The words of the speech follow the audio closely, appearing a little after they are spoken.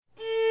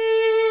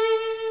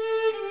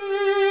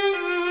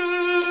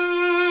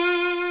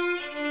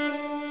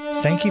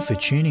Thank you for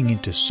tuning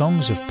into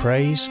Songs of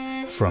Praise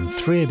from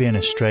 3ABN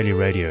Australia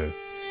Radio.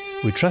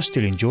 We trust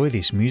you'll enjoy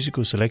this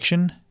musical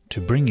selection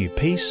to bring you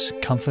peace,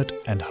 comfort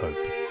and hope.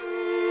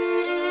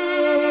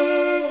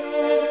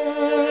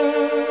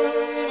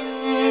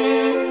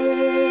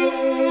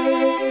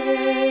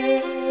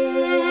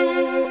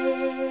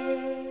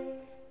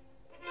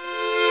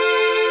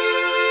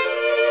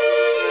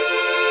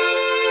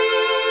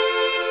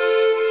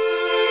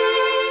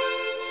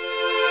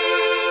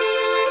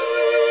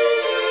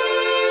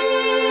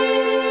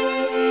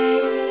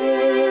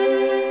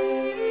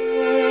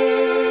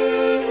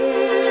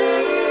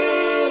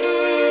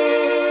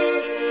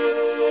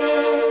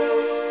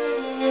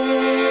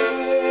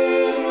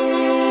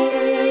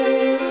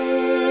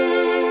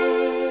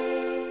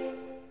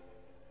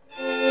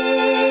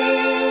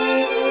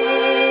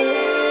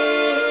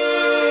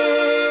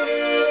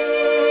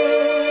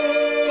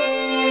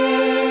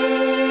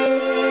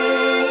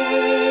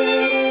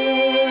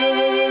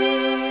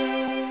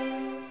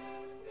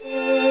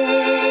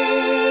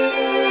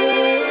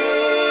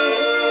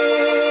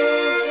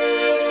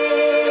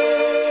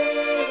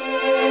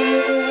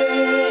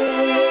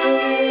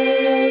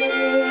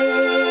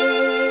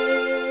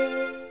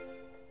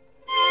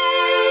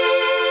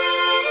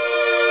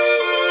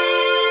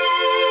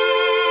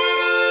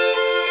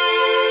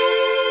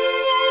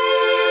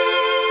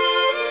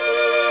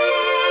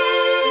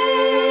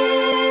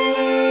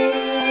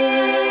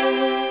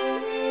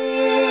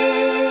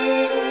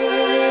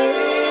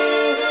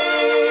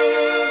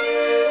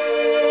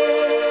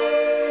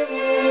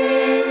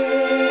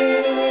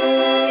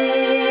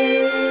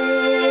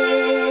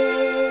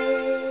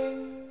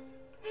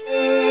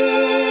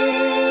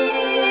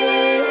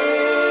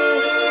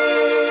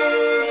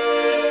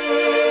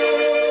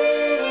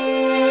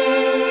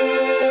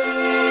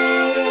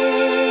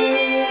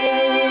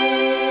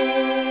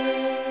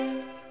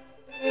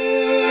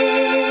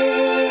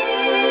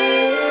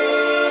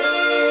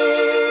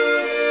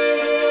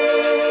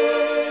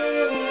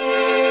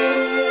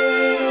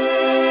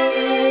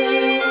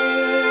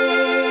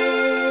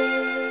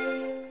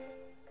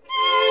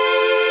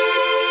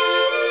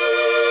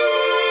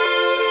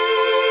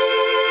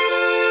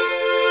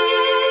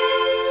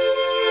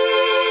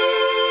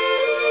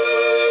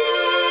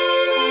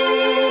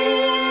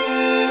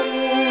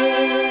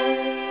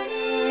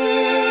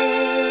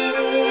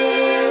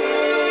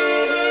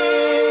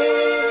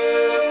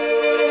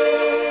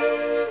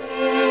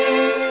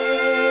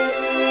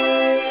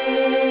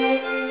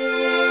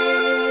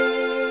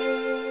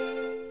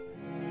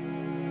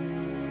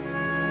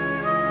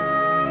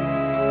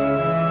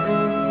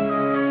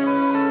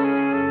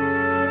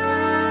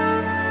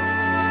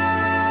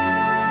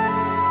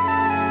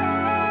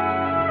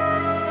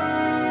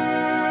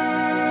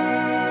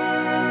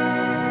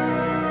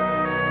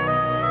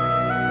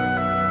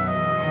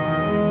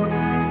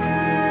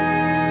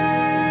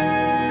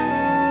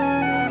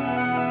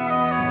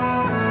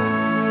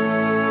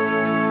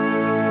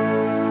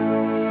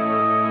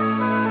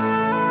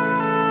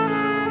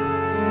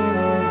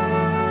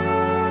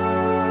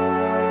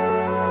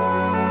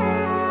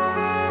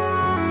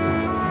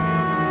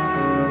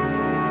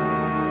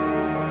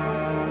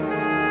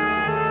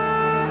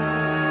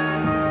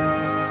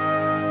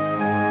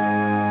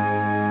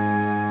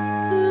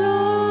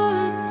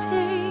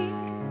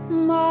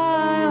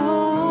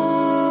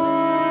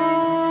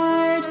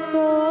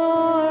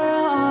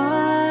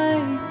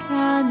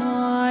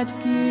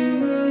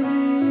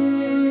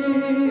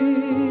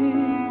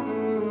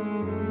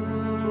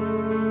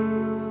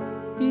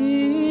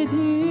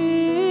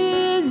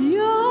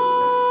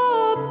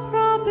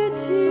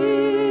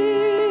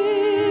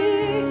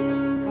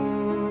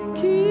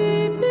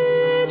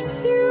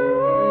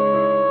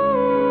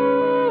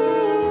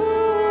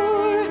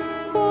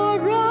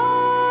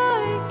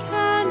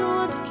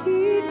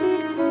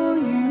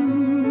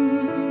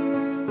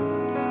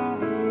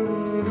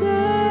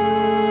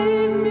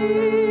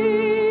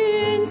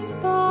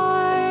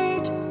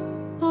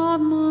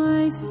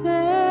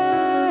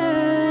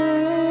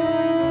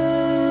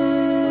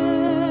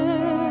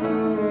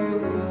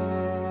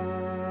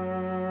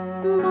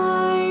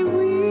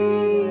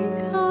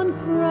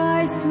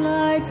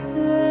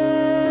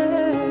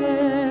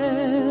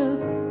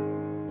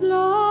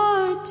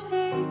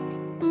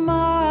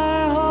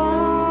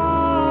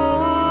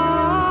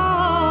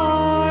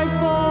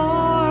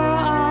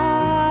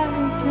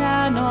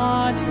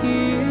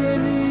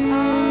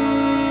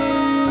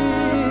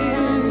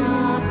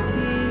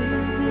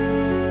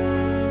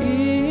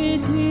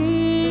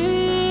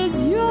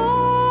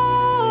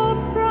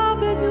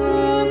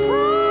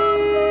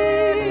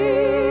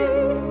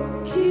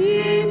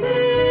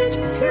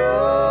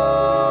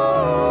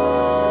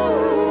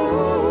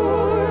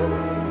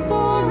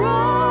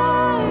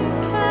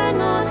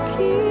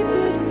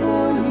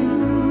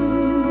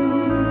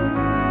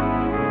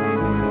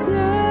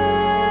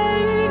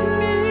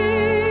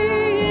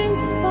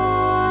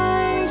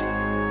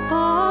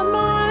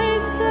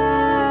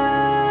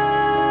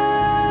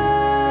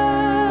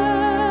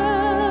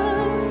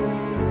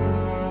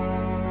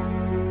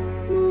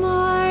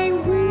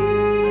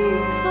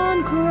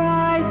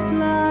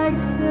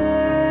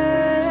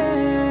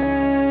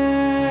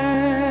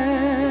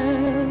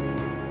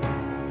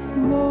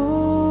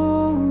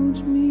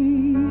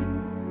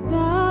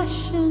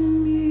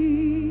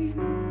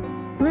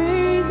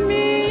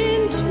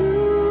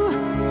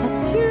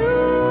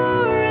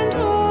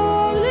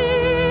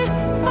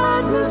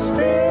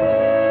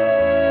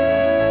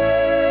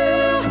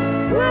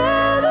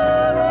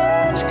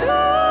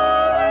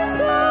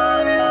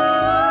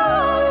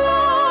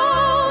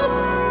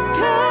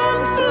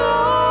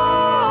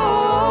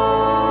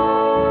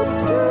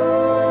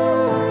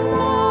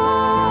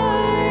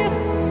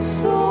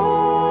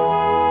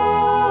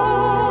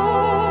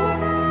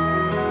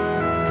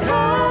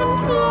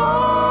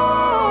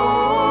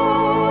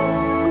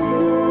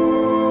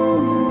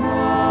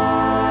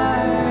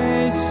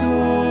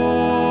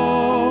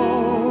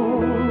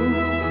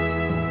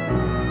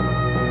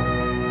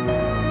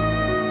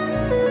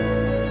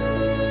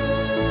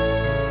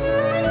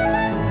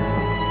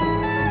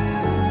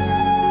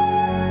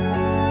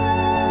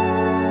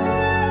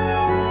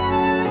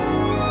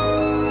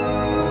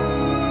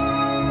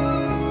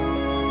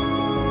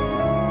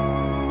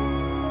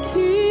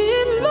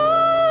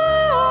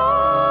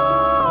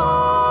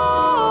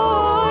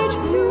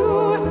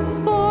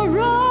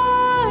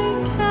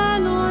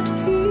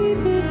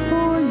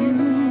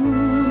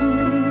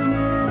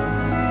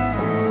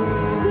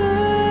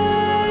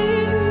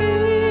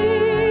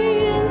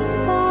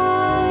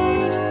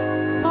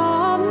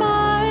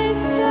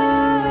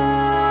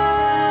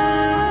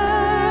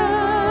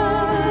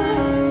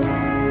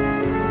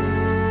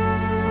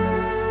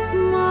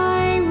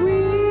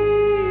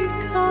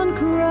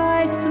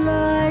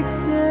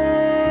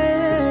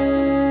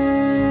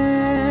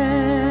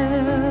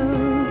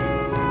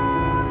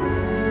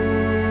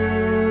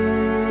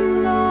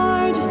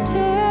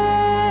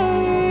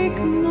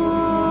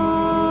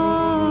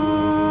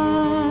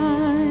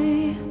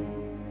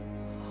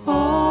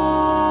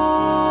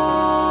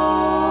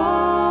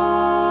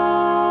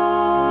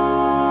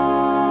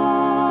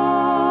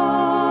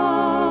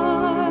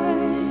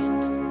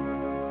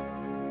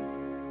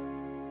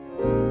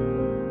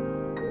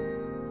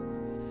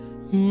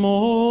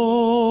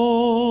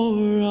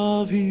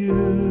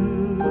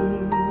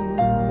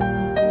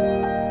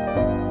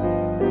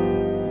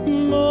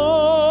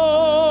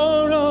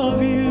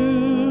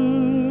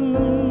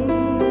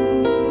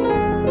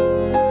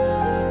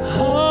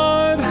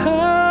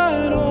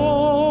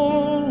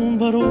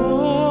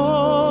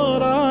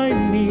 what I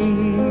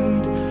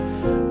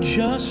need,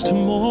 just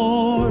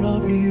more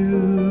of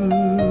you.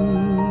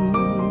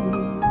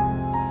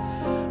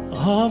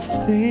 Of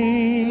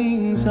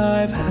things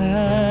I've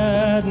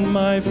had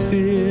my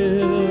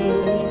fill,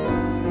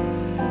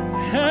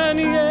 and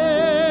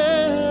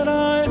yet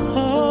I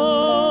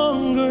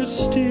hunger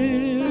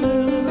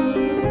still,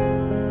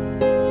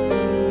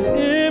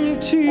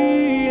 empty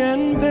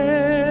and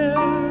bare.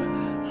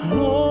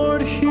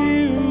 Lord,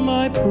 hear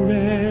my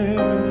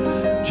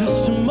prayer,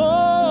 just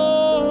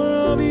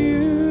more of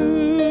you.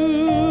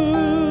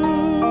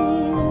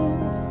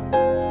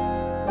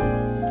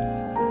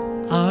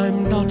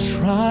 I'm not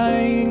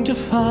trying to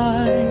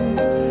find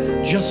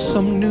just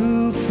some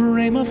new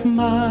frame of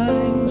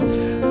mind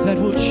that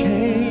will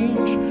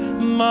change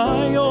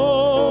my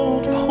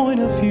old point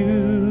of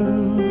view.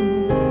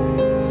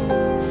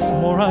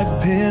 For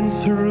I've been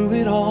through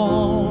it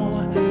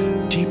all,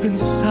 deep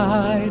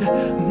inside,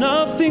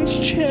 nothing's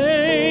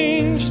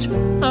changed,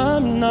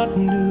 I'm not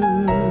new.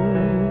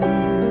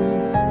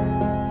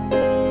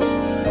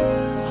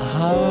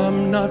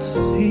 I'm not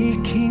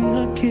seeking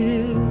a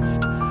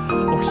gift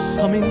or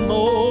some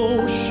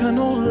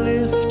emotional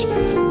lift,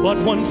 but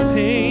one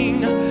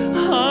thing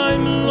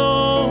I'm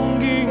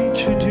longing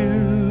to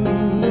do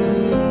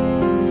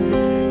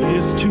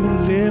is to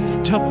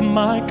lift up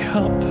my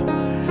cup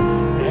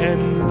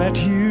and let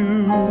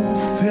you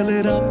fill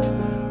it up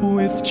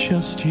with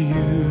just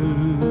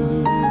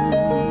you.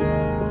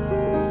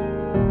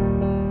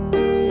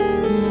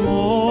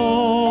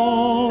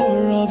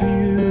 More of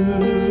you.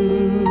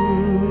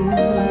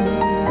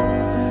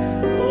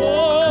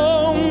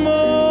 Oh,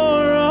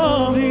 more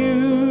of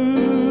you.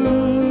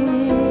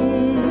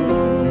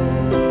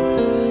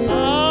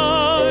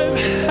 I've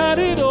had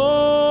it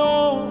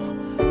all,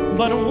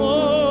 but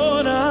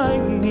what I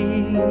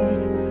need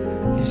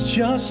is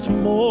just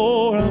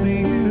more of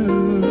you.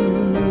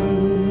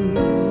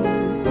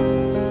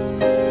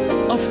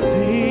 Of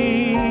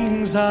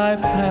things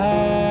I've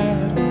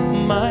had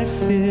my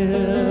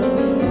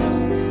fill,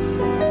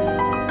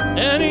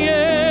 and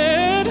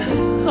yet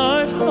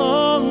I've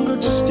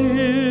hungered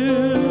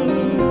still,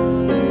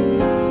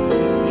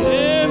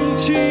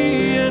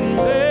 empty and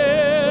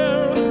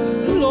bare.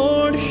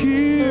 Lord,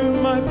 hear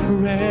my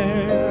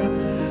prayer,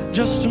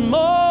 just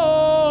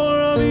more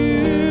of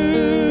you.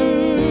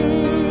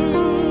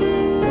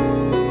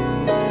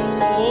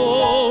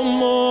 Oh,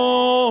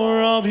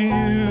 more of you.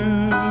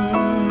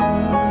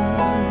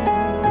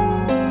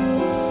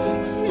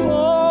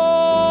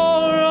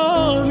 More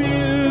of you.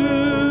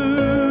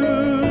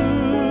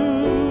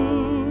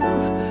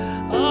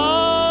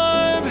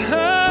 I've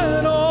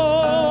had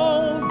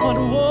all, but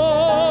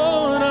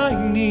what I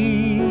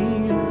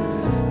need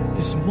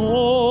is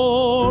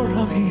more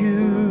of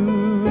you.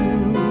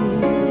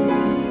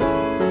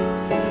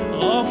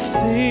 Of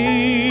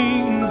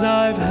things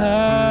I've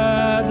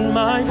had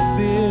my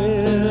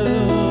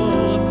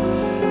fill,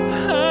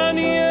 and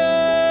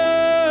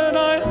yet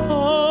I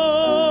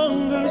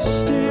hunger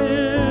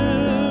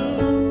still,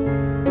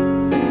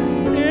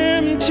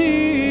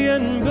 empty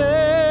and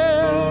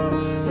bare.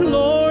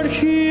 Lord,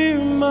 hear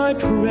my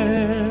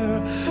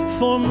prayer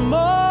for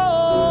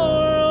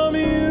more of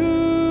you.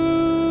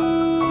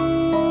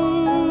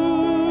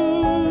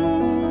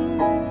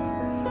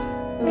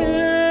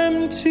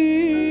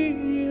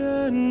 Empty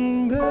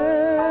and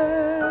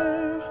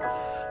bare.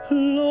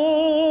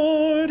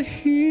 Lord,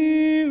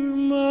 hear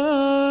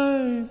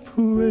my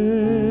prayer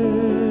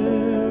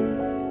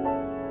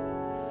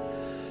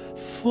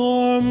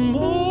for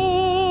more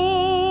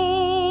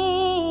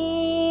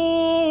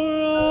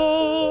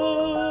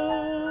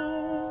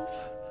of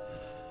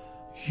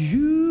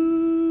you.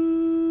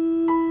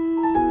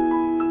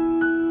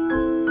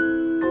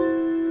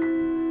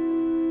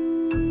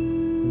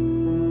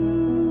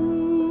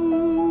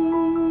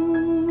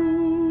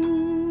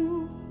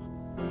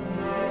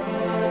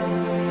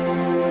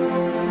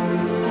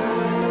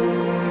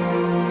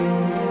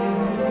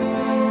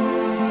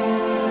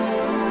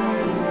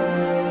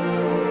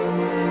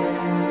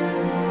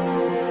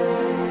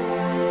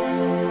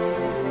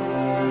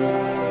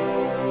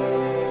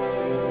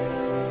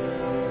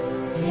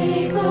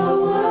 Take the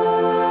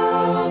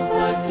world,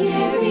 but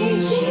give me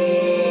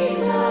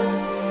Jesus.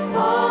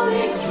 All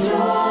its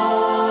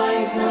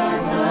joys are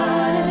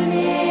but a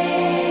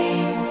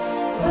name,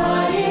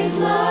 but His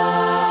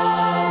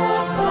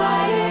love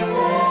abideth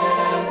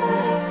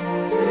ever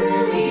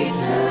through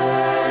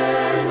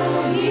eternal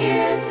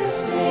years the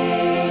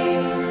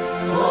same.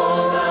 Oh,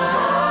 the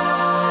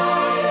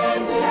height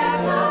and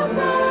depth of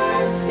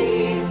mercy,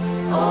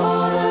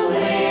 oh, the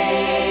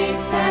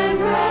length and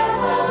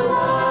breadth of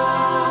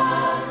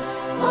love,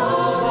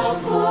 oh, the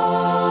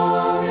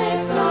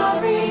fullness of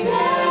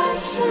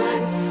redemption,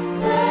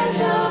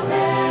 pledge of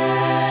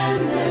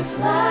endless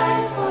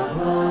life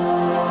above.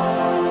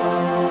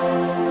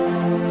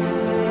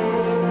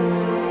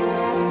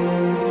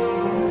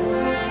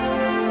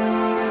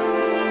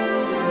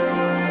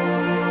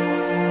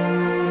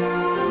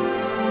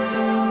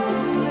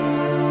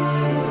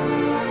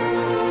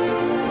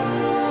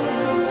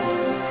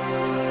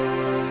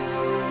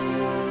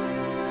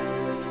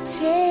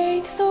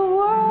 Take the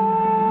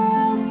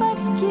world, but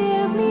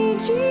give me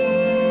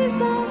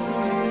Jesus,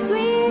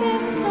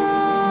 sweetest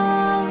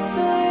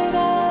comfort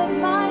of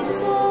my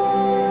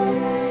soul.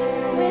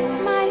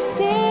 With my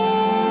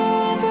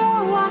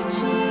Saviour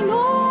watching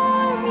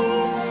o'er me,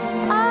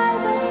 I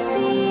will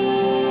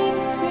sing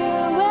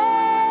through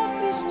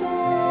every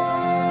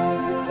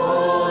storm.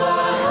 Oh, the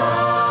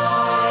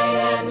height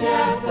and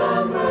depth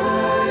of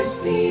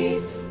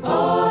mercy,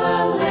 oh,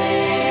 the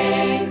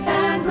length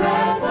and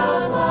breadth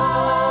of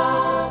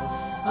love,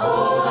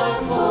 oh, the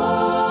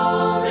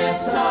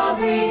fullness of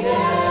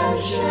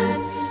redemption,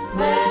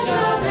 pledge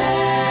of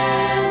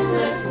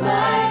endless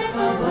life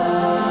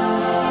above.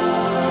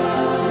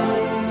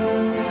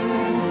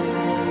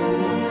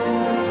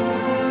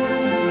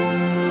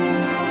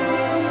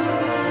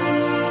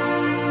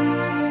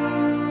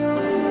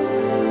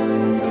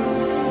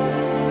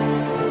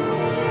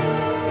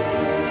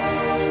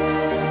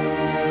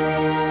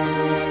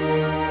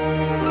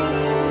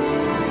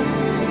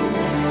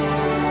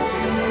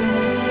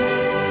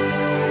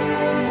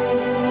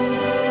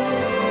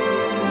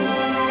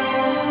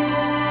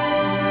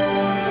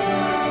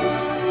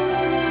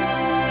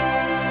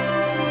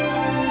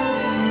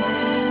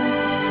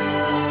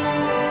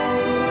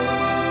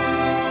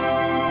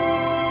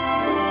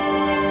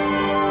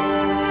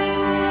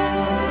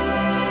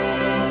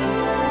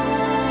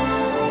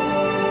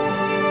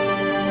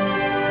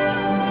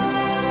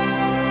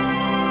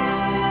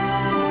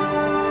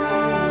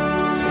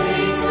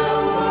 Take the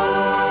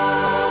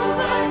world,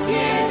 but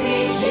give me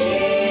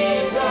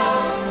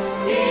Jesus.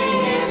 In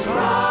His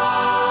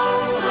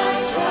cross my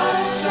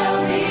trust shall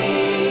be,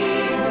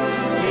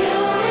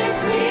 till with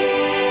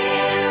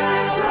clear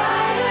and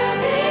brighter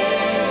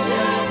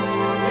vision,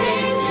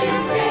 face to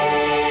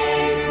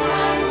face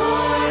my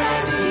Lord I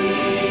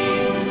see.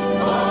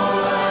 Oh,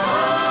 the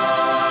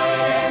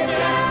height and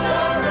depth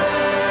of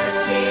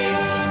mercy,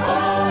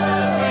 oh, the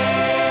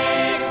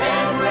length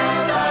and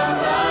breadth of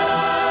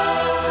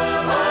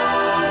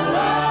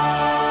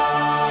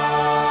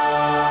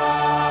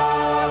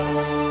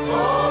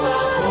oh, the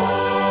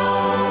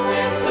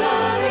fullness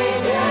of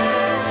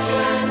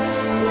redemption,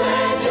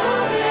 pledge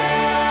of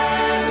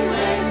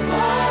endless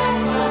life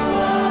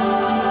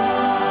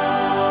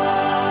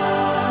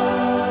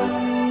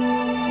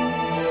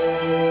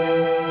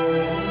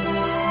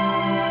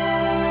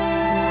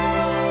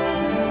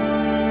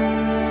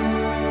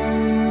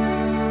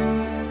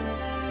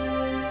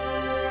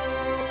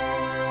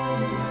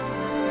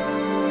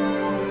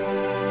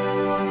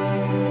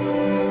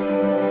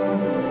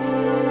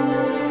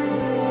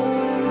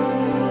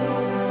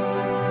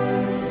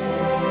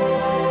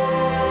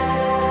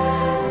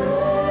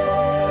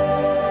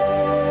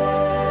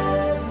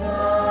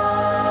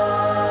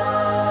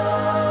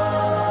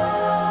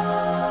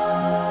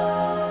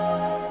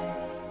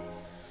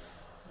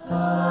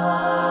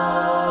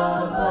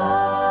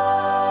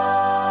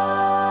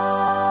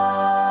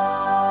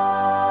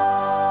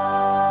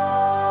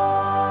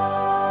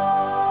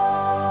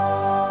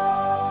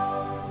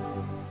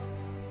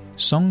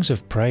Songs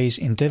of Praise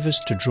endeavours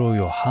to draw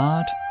your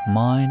heart,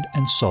 mind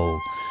and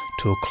soul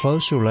to a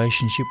close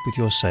relationship with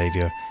your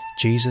Saviour,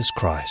 Jesus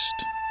Christ.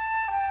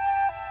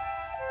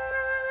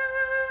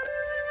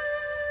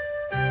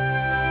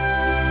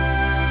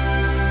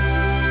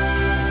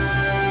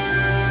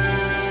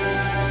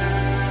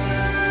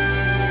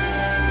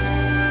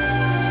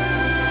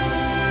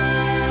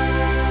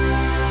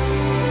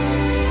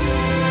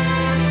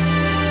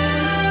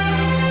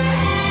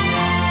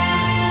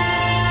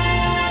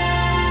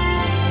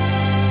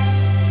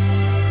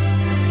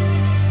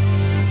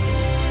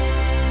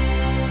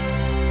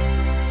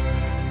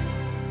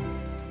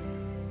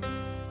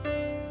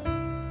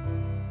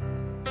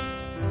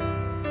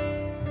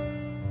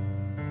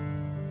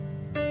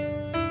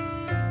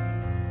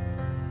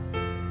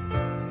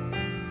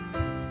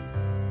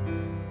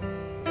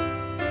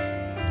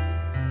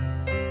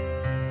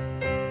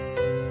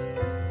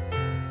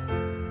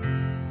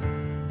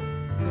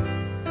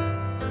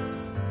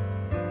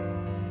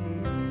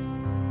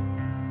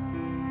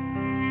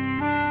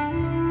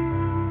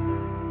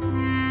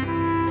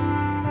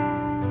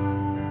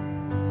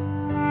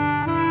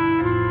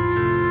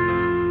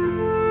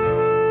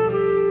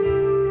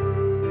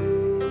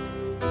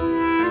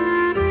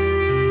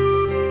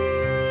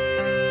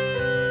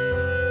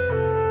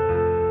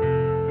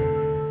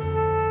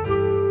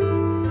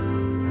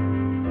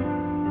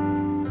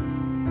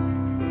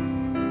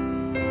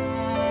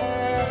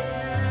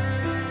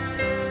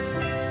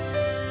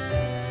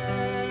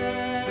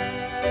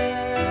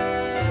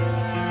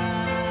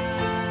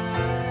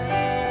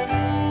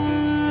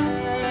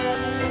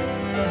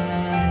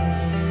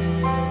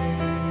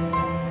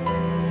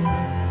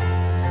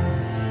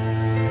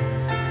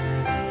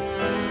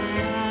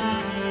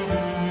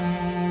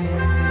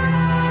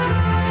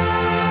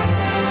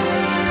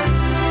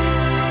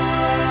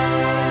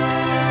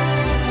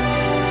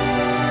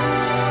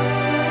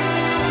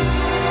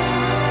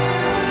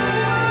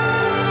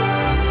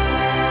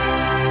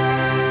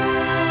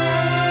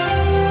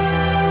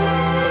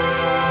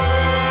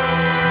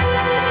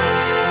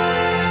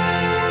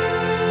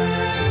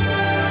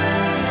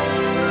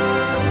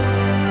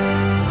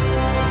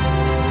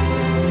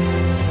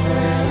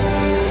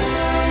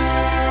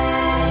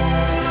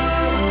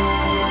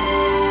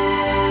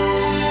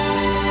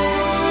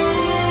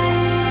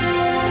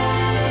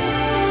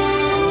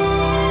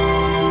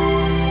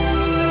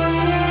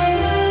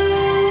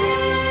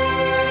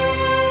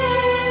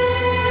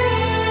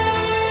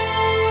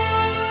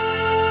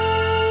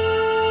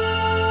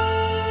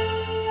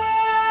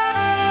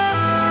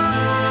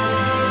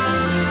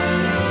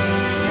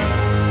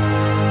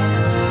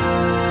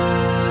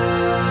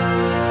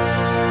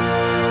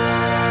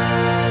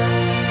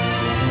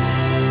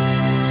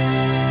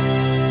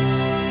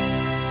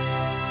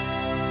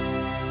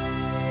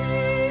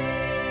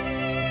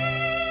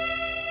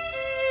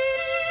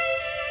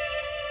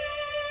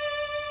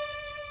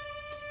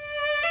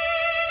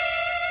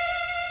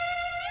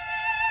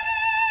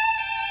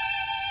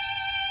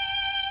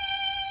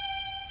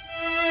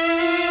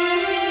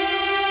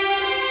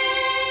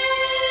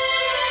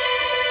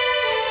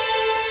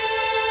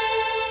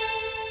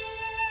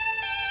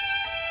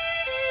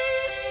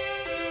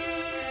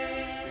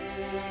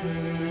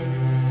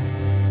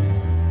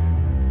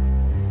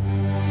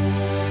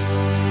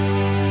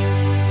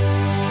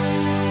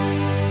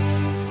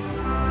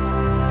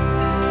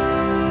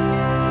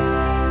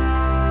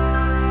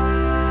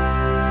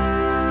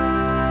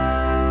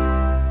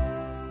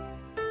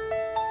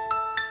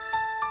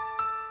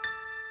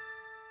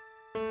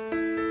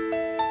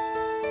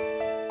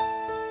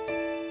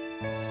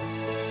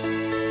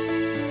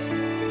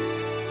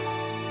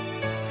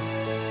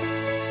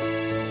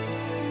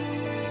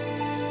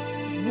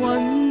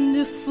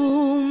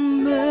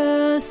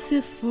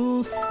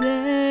 merciful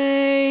Saviour,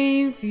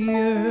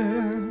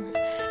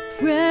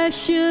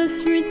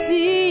 precious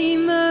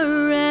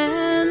Redeemer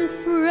and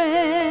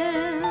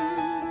friend.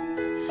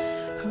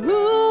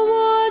 Who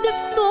would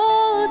have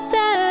thought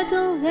that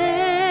a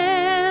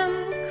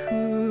lamb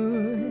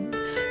could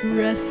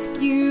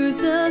rescue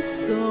the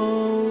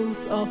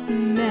souls of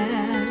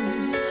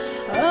man?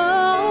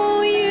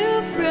 Oh,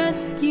 you've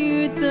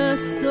rescued the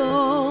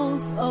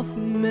souls of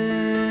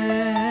man.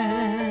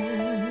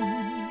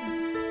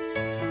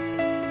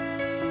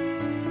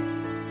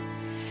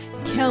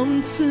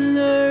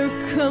 Counselor,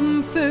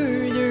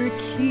 Comforter,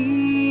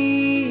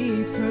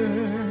 Keeper,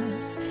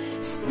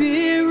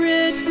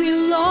 Spirit we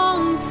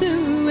long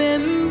to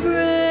embrace.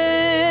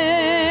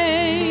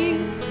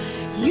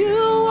 You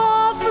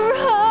offer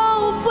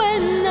hope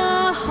when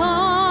our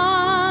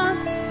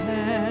hearts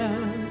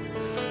have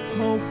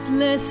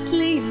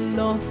hopelessly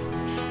lost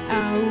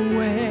our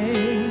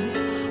way.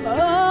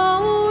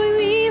 Oh,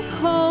 we've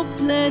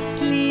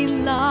hopelessly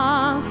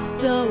lost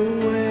the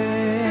way.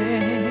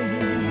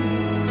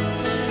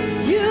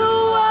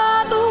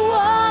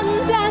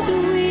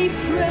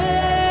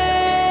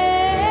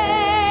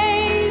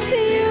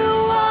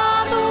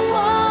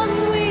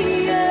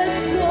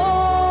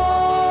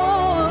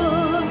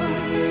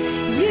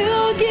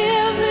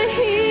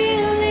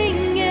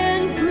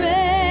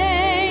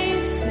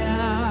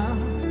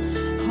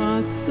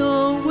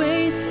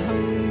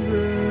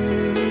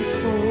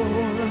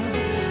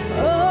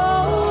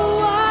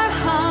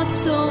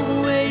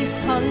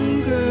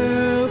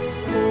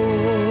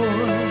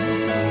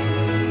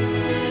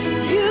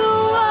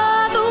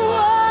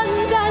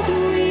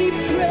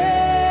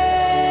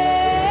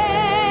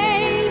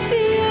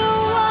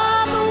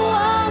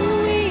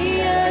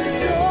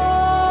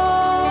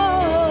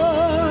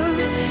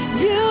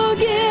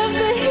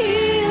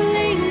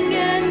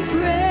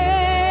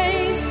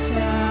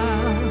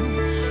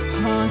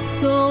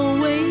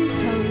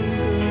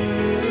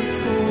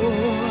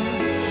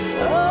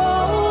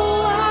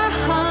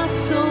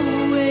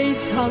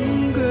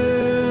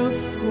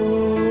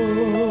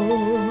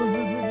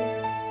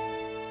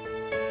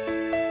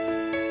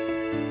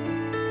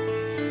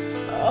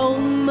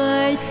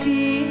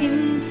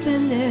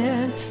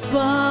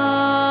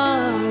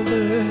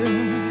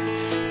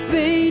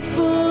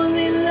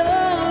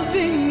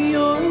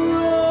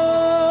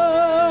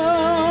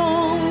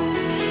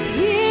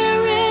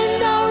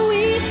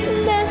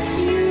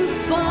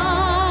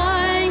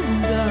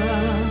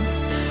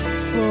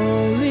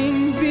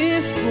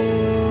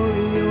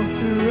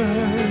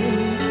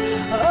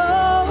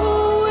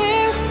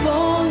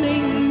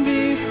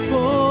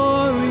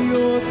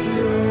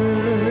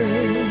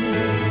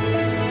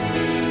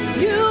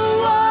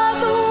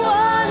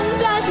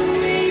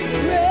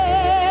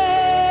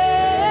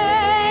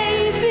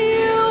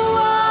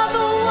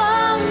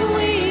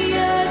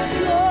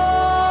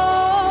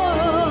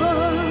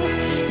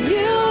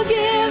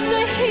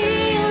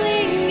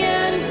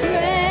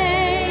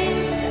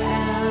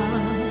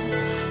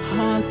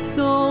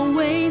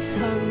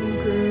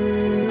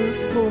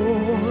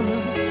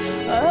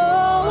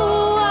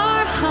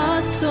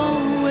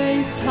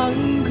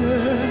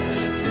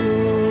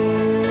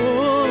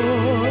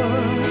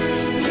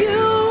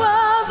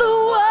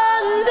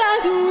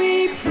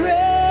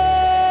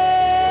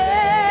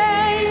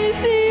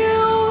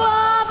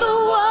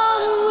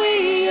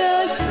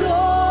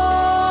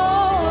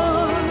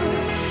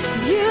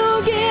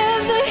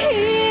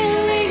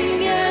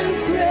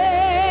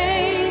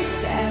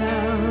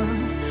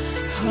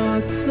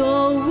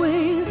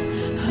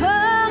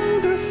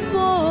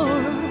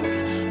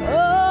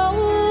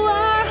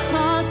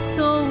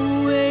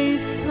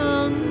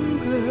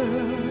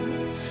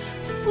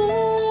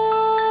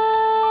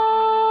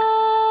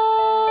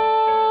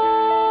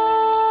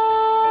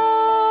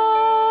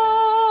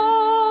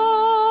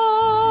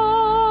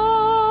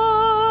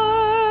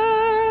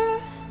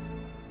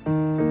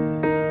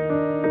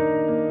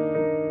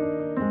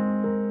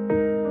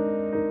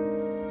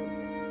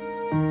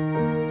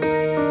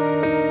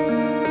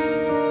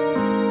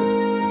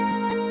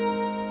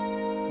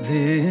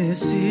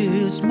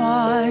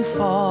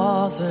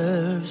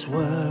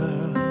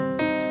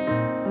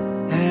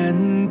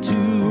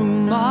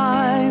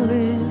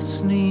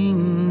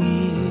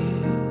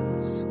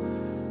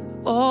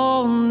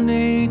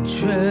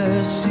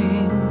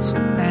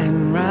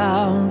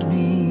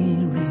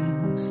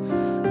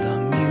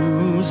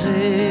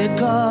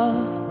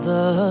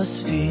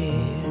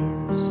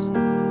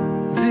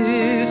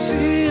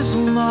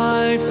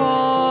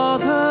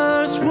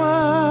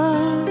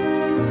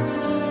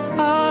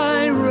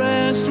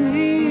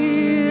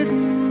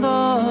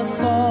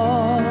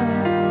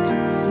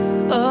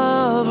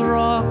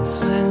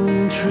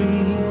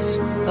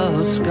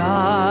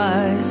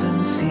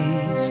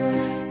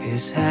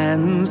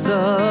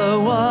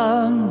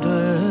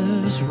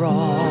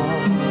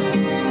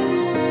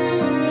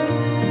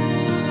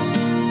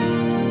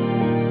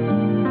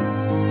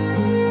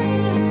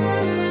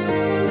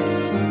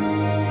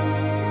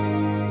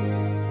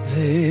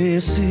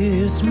 This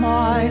is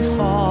my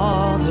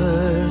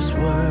Father's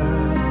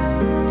word,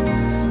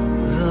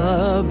 the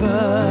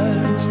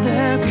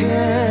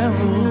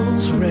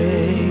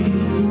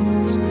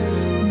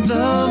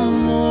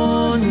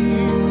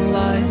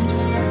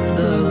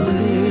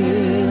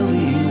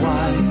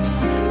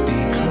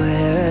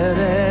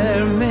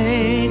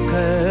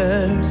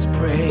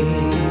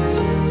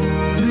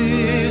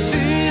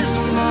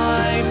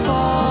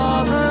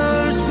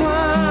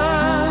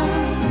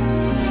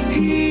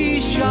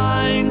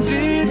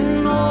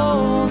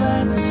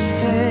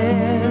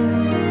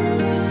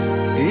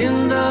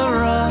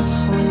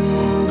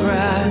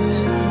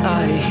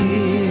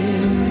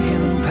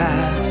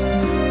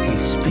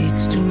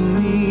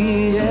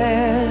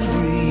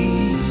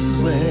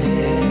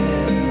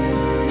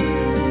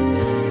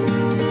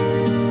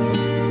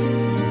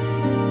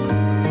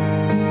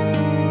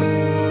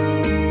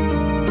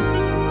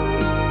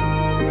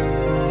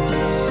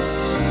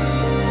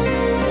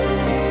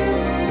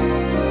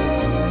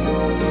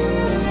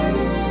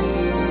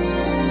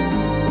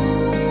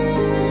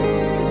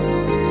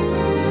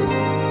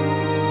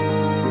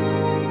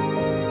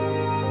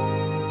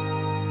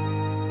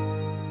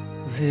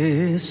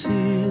This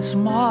is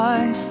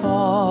my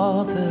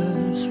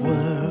Father's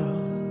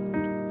world.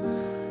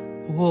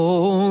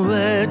 Oh,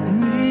 let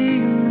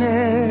me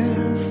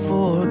ne'er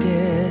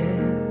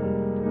forget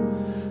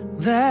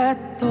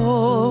that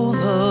though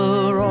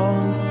the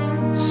wrong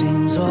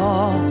seems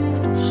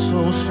oft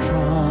so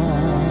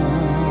strong,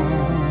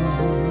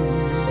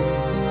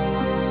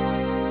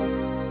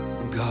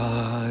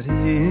 God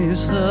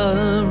is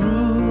the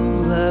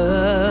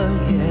ruler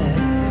yet.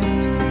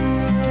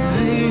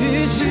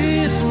 This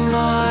is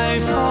my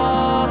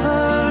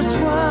Father's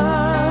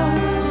world.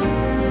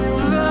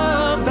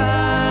 The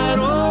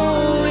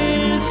battle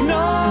is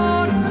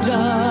not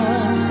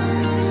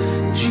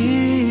done.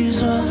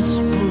 Jesus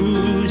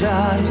who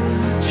died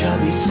shall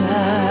be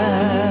satisfied,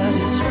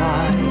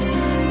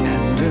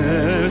 and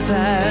earth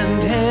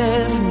and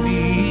heaven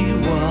be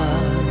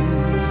one.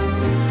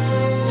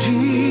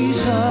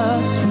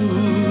 Jesus who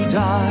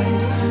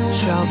died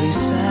shall be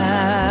satisfied,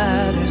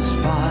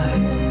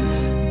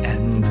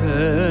 and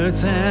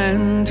earth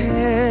and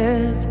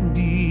heaven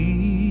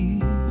be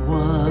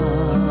one.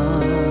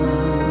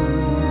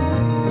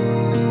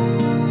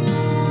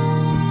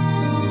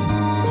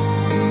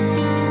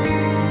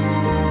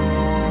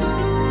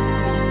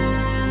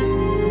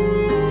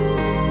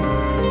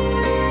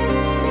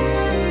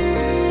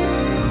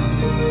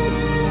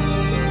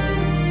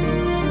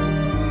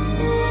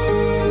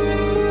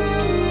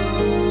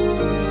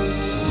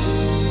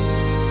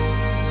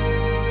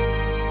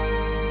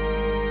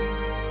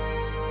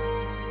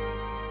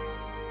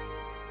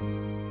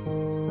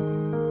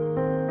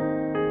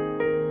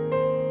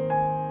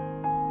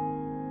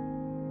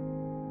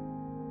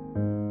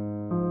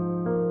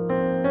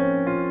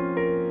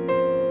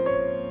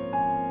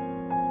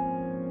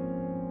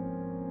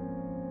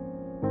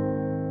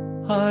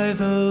 I,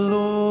 the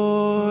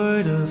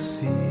Lord of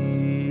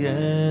sea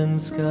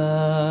and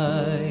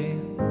sky,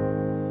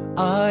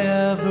 I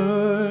have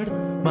heard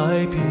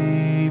my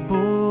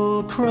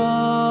people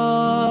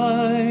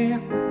cry.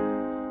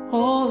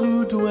 All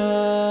who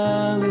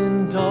dwell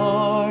in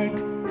dark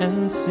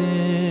and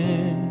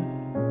sin,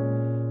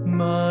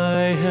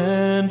 my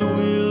hand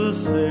will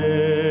save.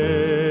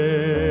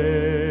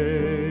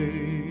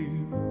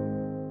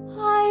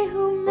 I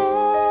who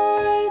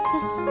made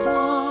the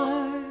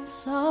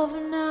stars of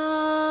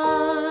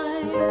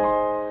night,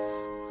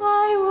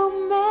 I will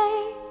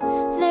make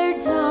their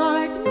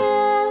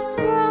darkness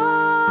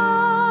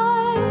bright.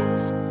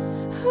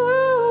 Who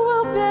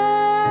will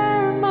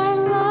bear my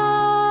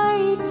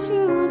light to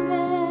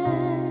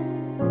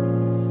them?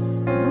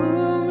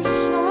 Whom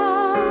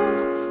shall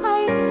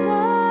I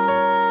send?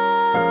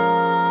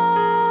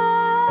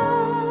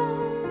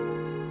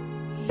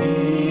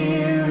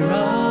 Here I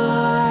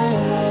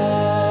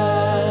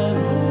am,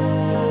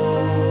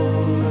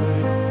 Lord.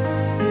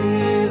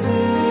 Is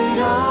it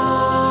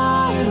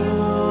I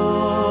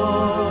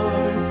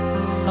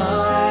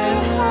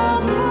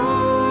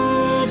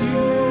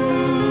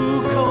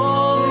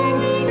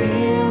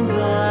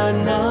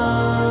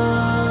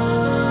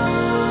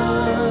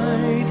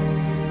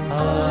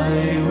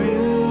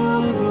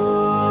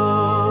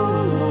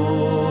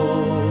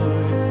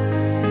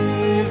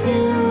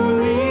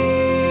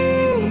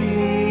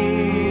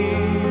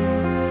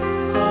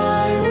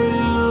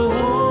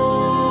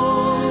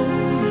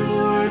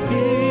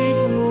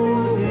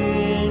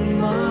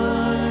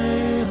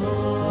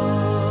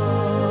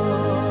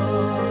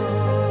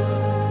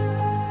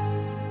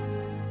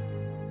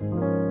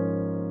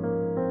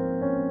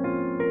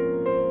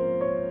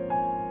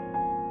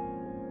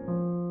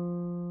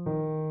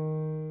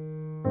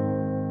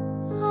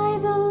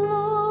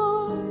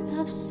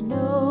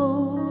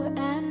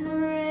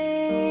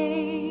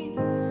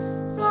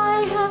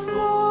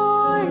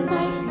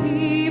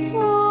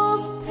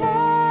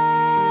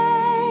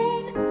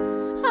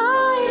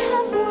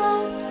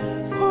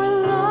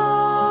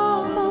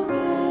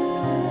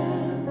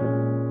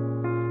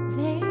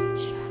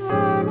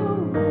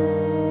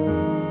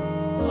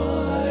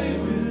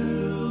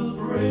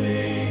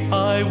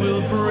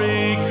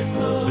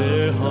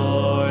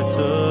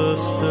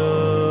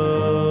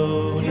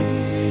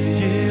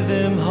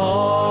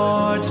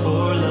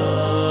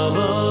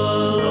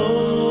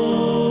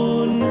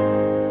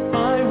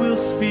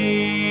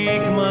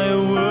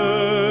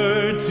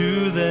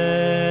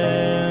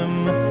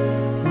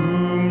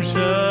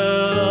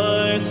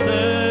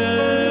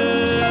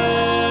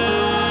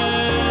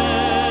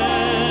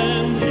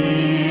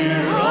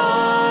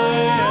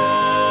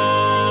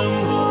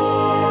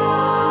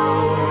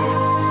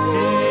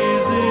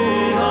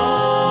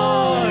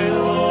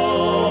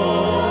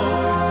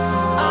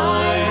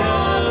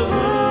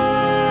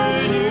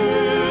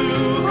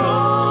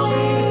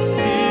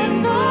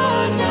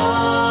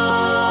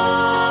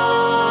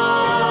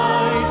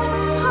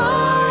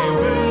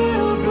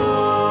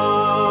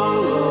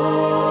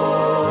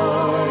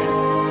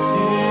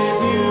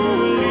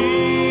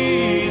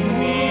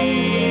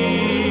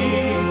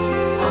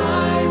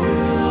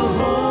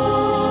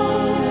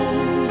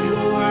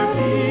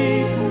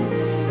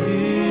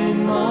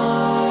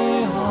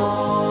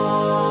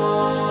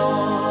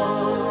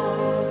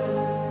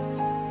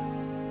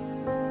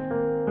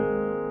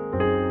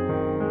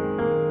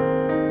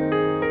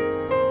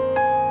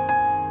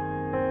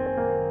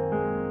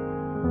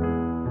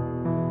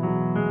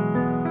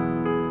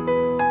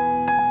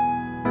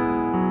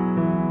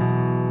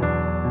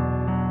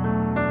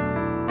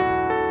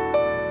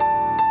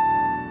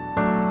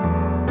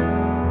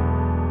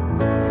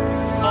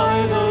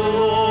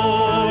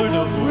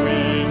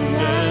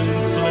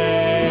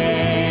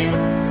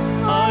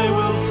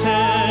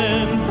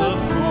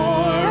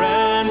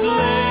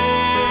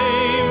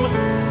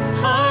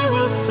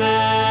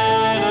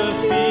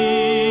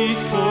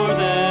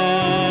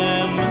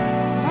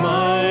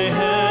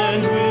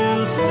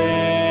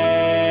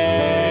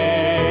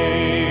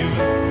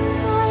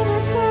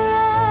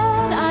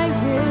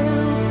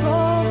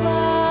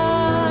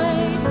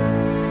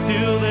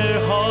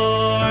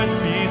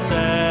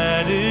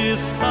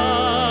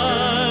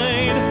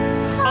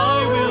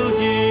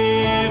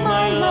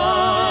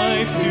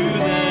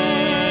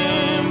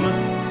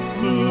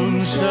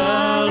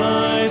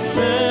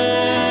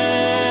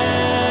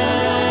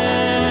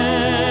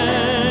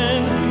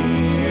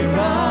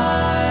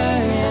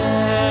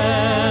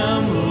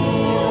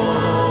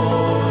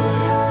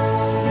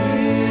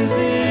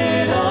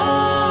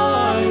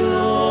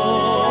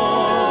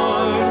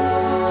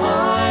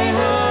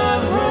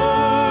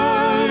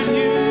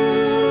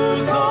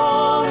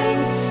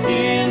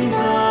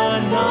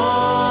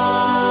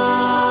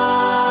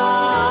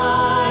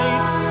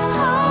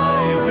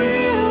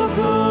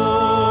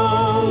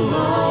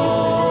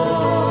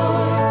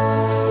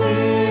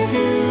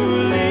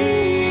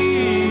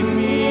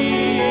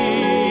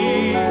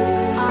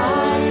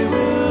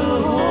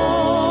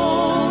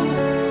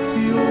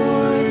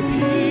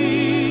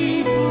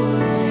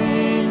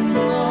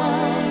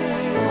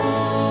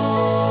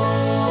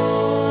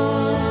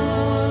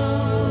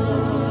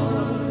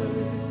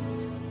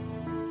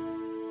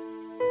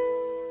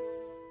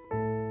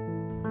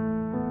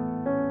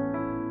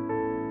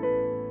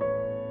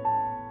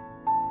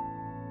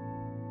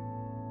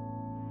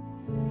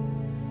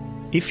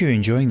If you're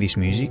enjoying this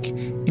music,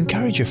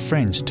 encourage your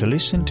friends to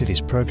listen to this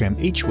program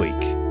each week.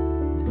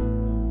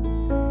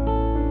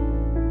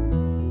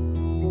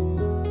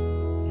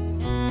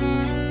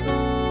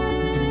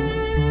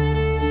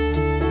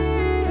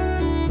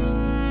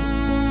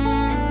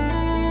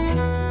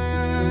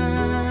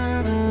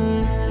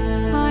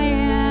 I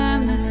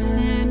am a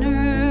sinner,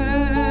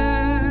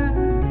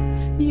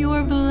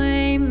 your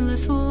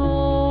blameless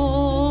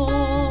Lord.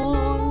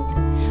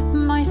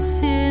 My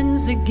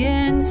sins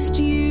against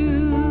you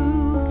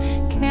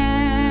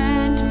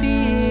can't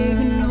be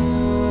ignored.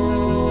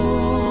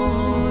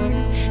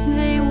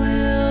 They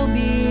will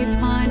be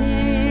punished.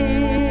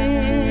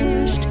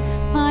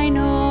 I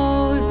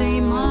know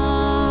they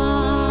must.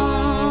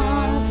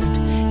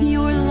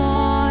 Your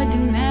law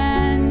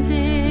demands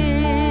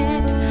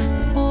it,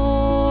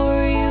 for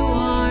you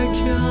are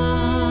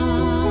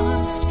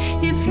just.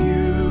 If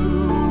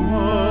you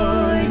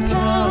would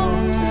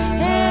count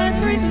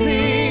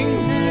everything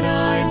that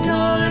I've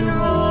done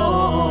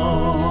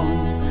wrong,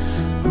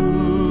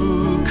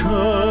 who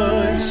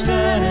could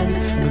stand?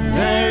 But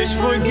there's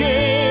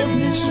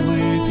forgiveness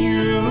with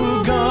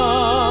you,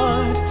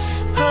 God.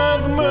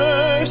 Have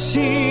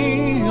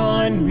mercy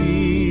on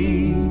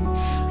me.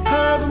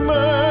 Have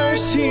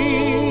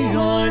mercy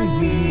on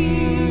me.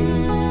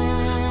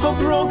 A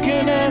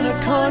broken and a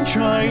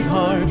contrite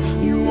heart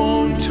you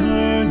won't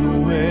turn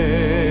away.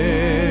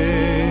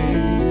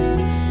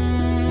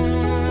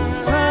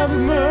 Have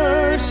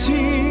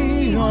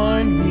mercy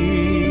on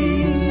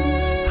me.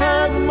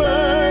 Have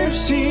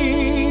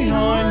mercy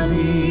on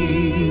me.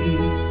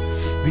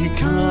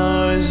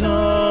 Because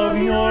of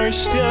your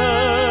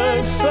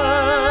steadfast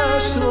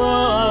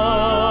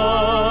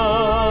love.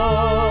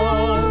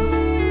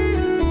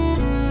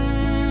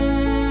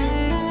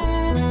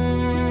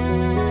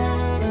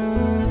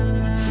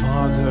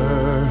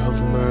 Father of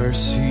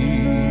mercy,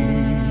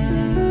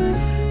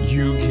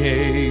 you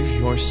gave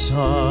your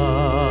Son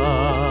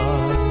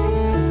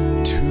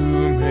to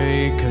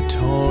make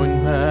atonement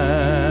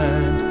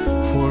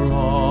for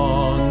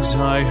wrongs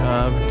I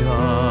have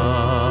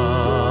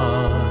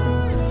done.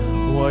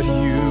 What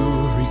you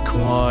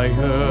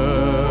required,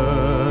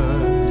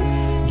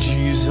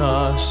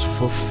 Jesus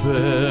fulfilled.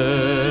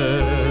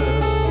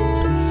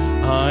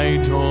 I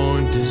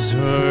don't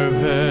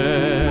deserve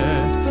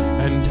it,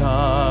 and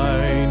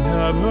I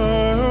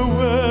never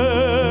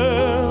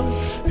will.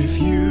 If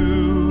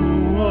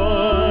you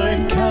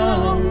would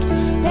count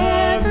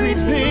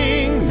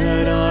everything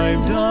that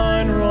I've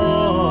done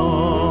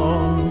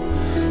wrong,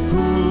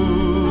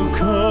 who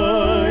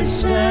could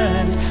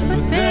stand?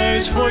 But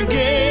there's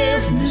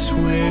forgiveness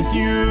with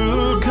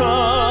you,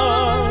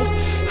 God.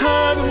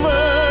 Have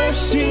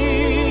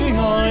mercy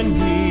on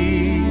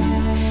me.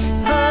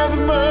 Have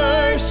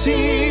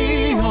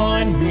mercy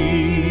on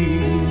me.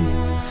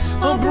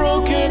 A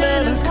broken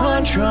and a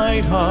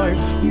contrite heart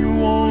you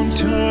won't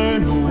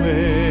turn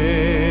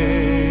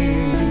away.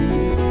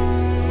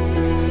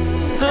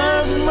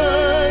 Have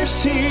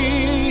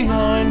mercy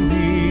on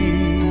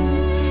me.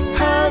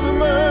 Have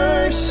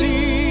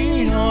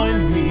mercy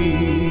on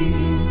me.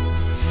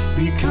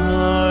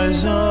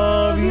 Because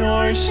of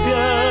your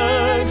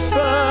steadfast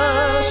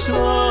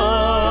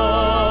love.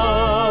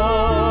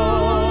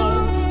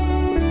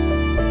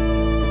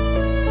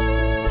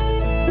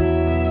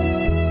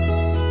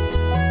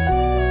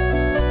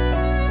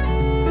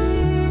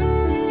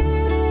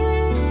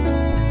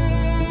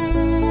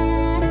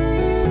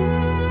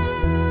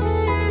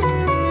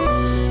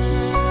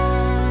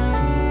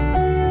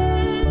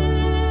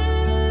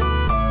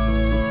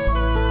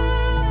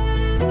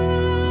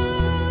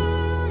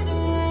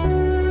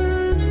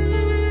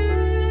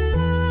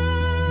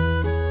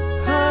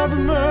 Have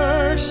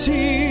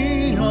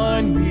mercy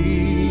on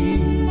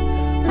me.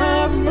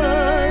 Have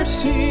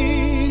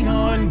mercy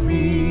on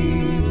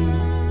me.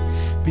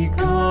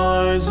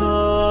 Because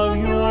of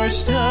your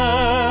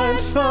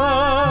steadfast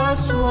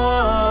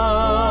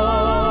love.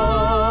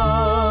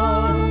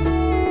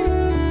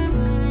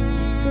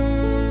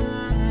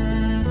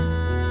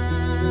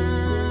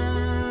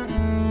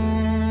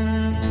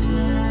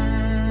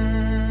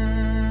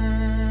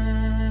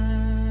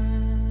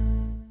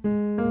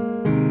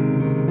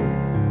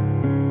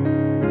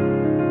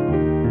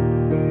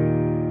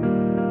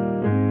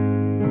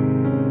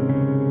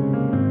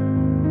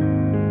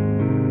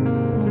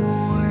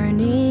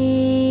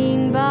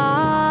 Morning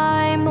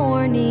by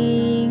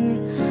morning,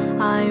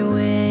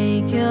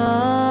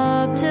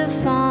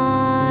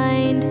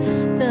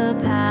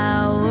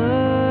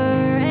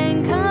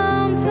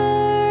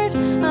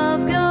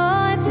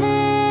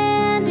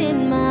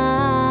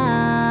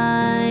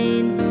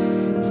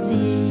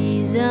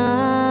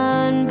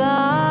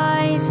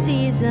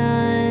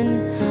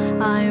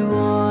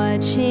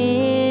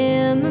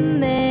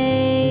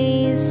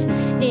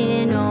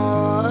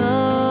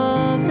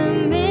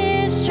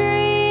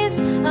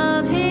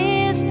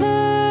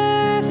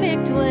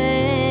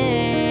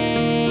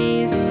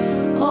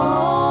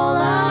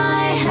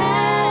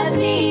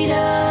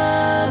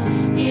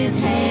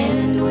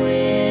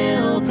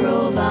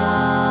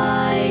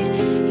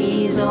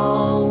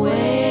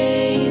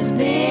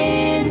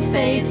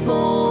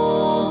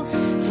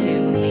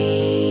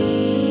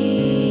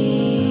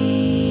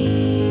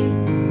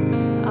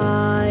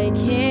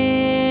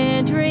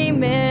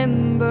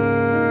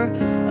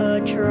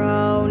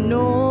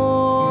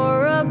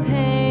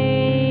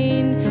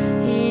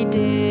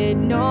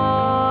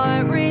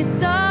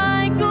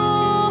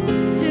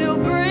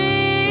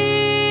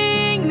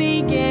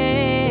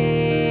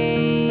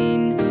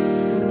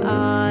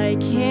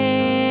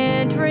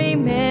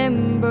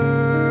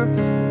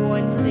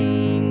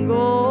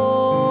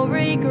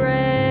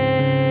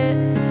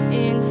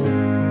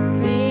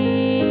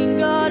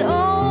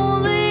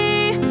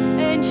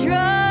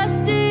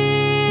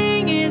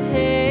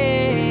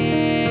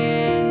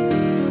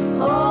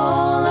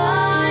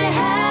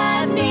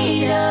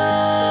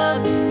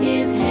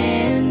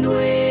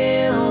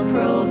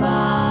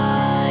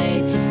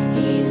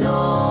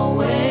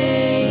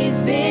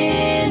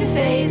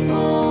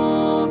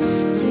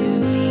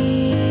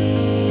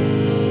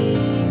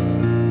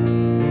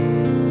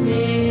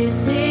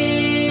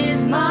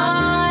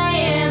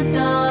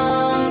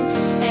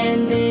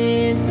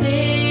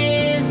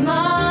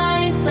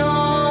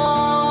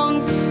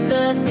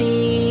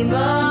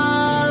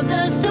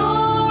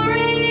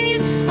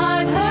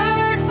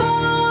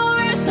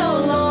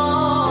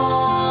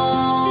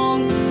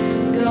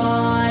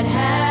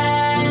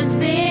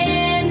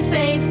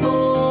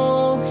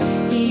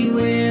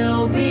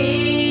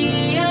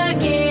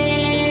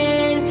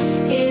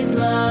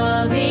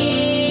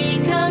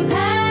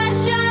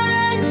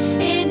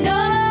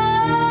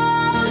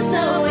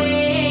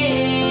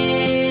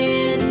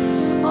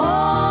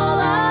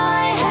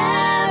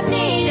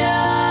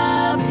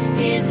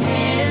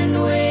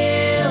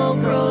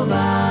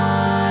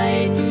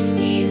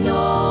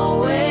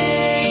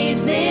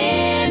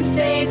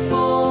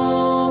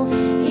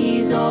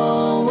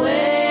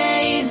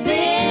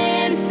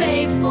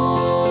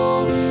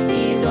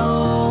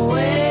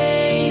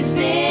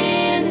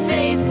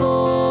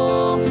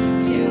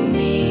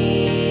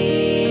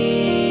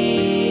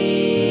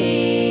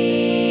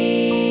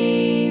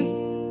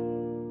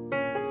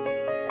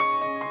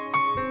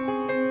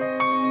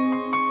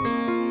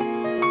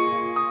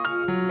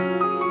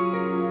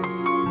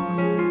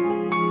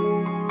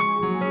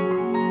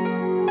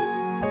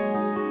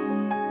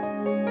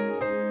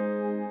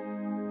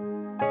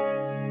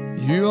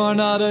 You are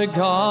not a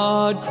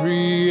God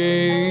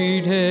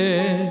created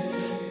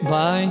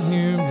by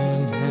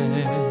human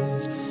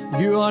hands.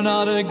 You are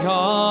not a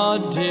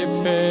God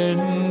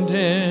dependent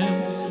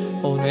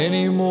on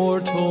any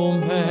mortal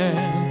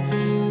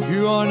man.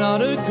 You are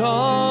not a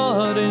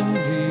God in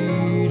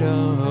need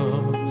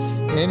of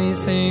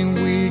anything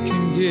we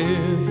can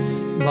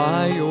give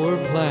by your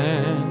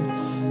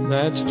plan.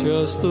 That's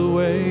just the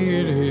way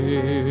it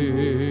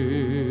is.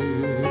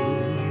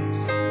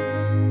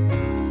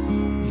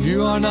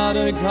 You are not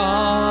a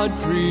God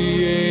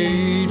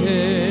created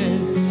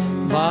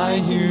by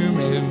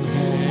human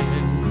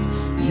hands.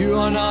 You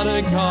are not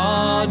a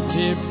God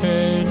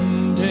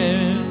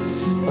dependent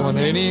on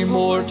any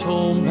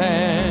mortal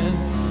man.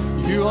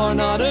 You are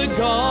not a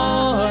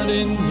God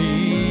in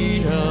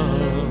need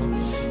of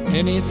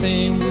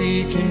anything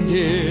we can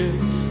give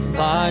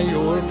by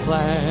your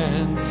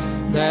plan.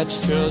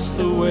 That's just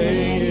the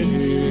way it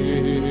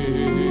is.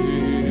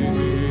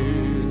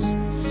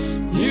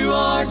 You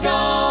are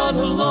God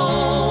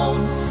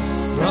alone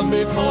from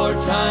before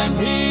time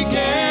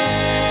began.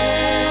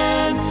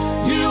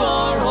 You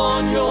are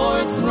on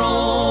your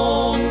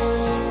throne,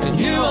 and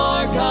you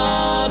are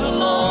God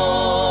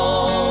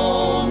alone.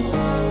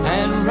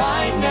 And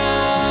right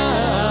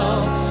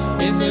now,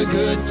 in the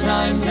good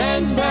times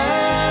and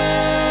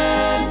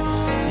bad,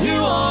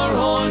 you are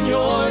on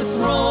your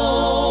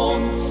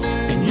throne,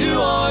 and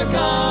you are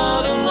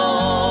God alone.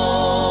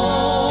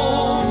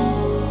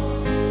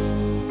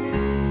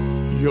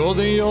 You're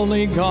the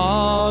only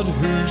God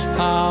whose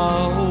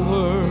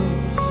power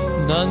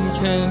none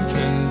can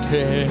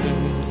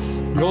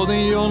contend. You're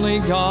the only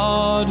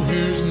God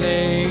whose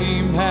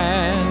name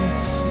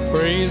and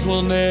praise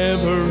will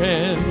never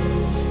end.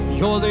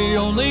 You're the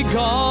only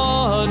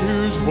God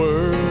who's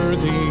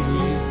worthy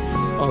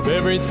of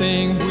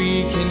everything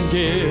we can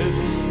give.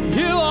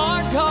 You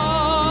are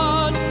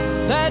God,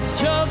 that's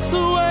just the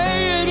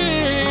way it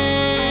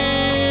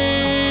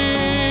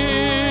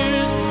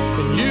is.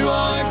 And you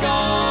are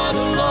God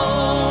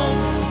alone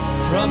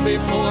from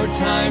before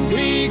time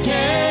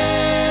began.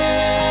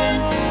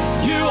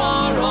 You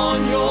are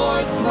on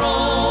your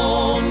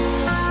throne,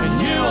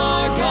 and you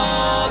are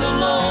God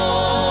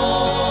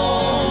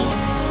alone.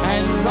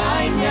 And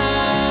right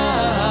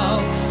now,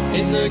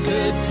 in the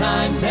good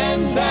times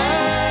and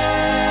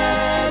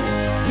bad,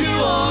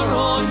 you are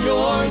on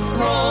your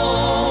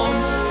throne,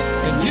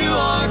 and you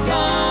are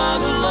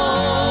God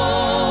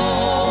alone.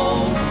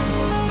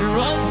 You're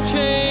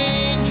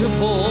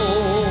unchangeable,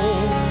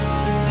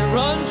 you're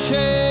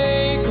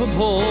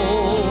unshakable,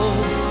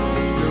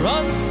 you're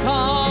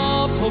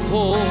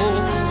unstoppable.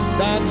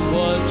 That's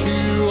what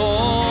you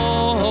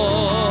are.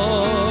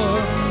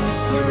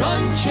 You're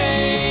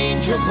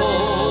unchangeable,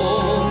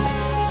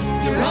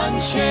 you're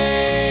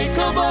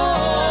unshakable,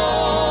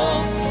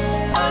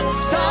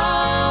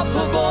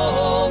 unstoppable.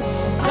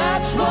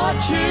 That's what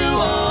you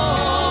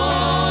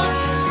are.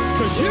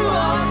 'Cause you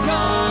are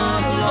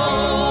God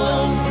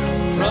alone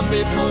from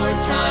before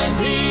time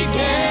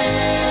began.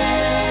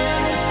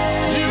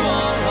 You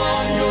are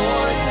on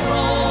your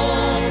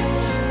throne,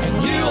 and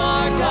you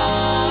are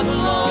God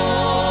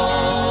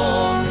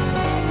alone.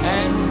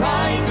 And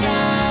right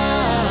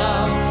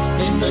now,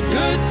 in the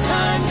good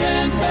times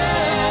and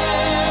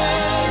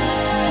bad,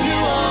 you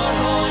are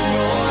on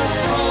your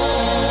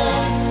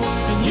throne,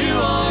 and you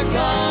are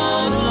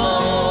God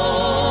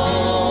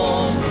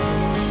alone.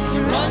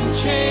 You're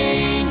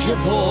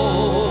unchangeable,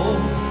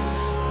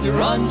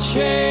 you're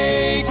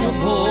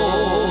unshakable,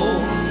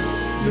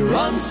 you're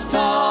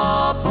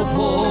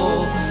unstoppable.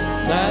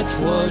 That's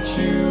what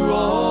you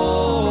are.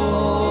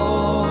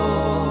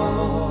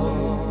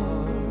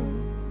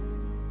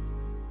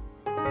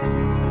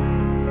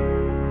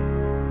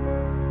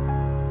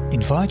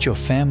 Invite your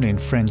family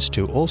and friends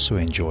to also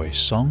enjoy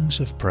Songs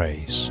of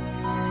Praise.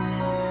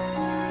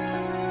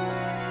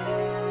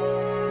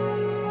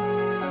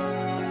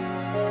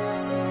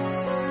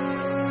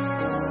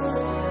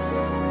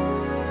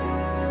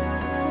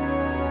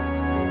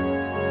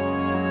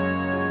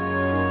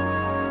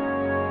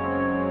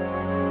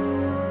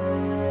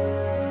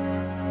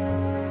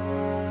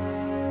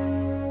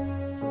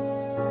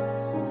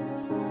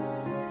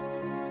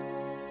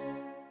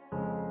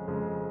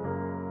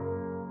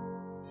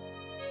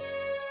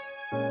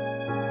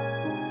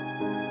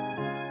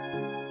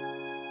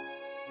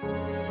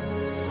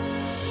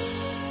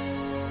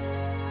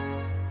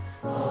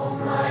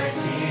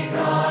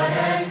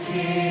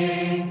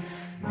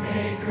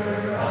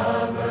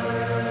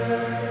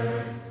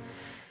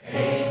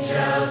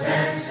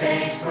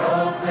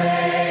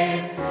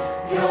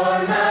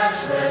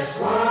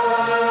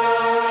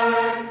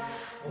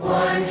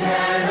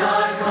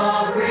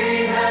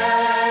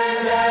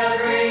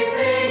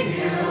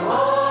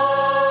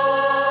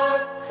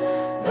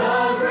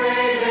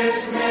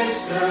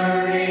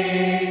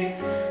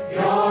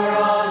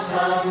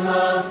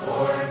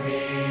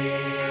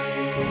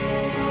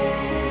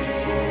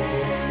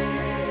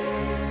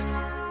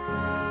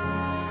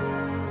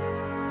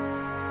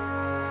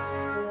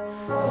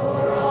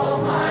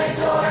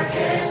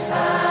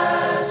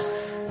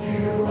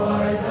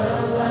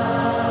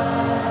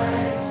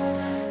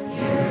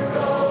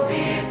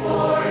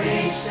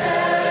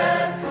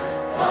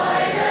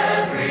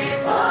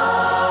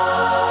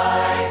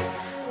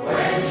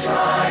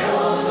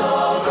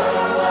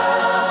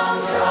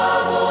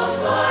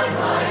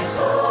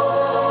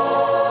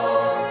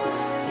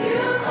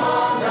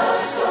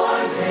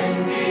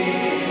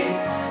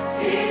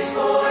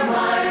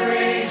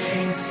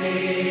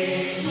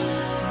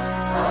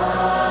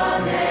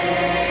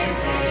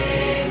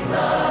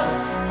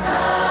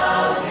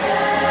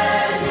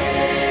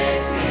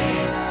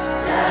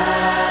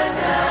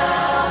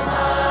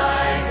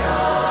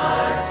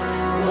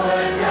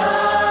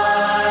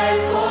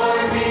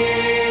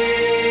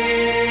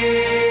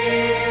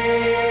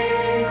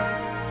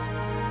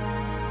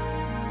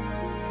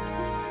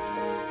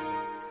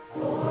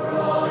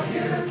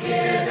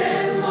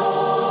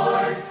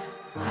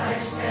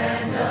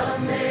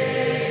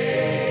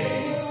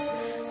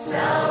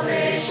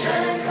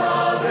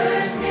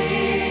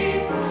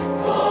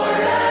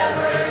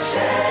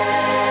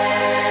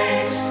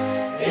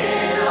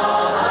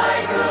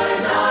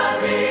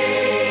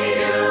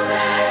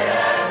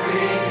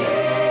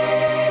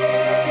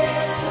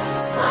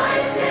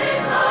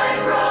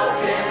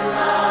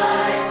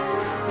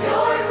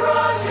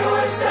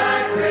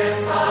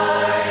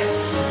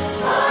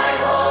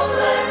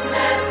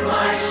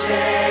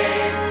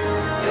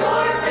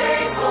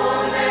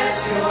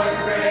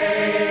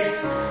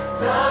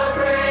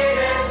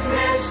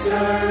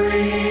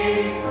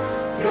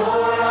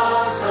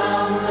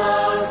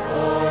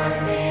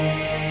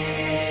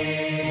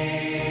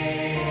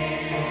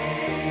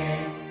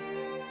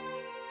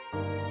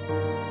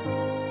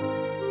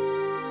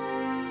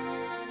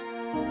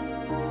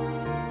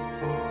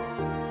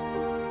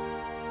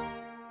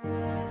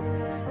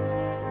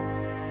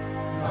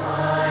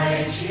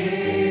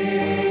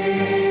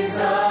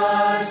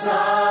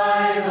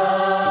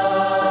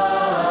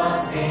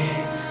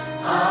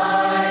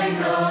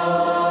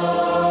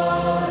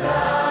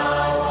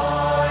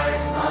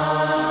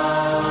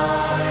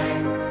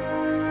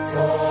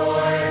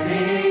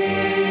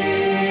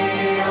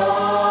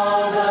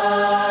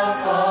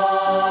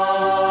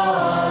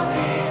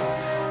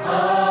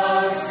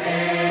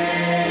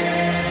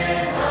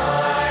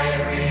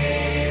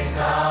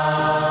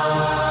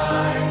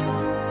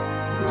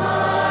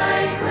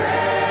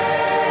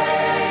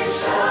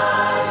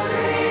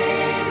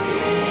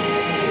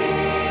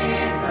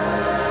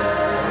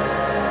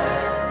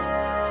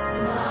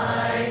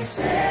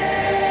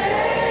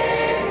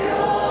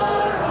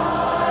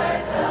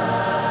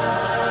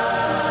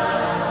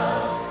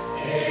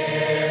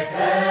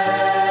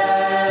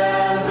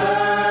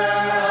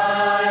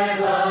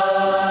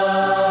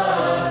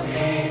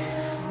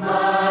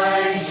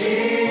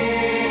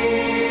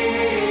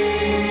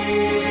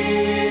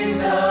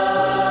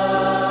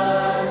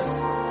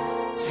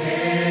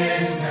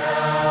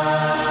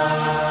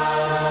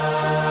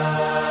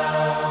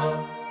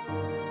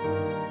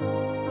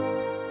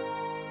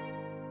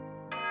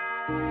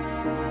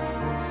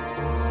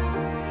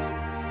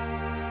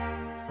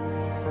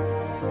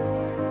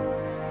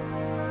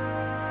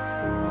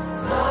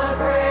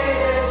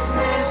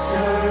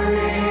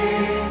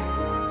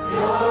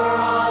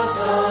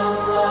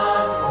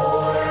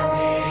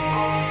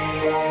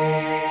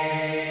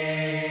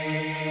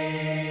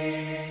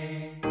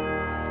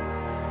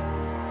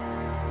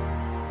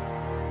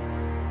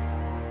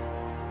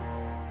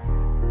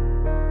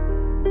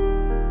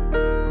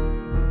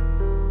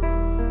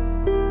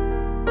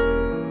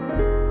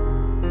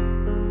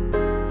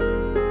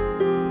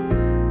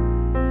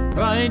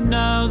 right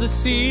now the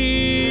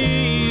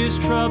sea is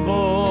troubled,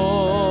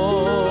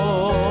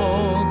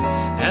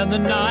 and the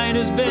night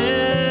has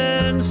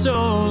been so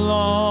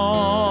long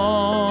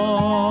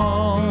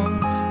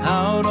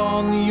out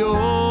on the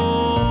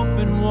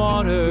open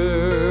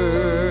waters,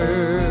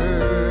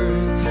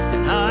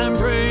 and I'm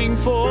praying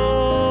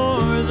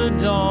for the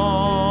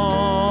dawn.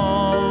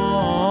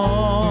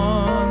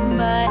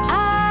 But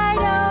I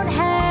don't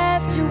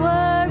have to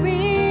worry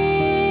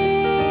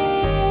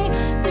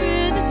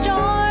through the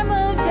storm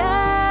of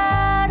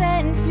doubt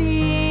and fear,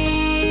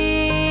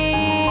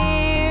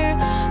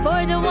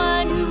 for the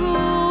one who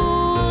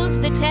rules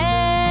the tempest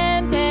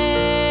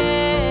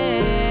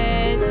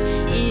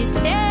is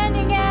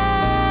standing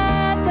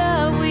at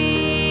the wheel.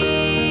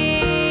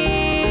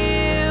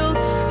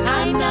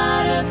 I'm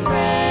not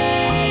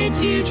afraid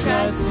to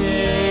trust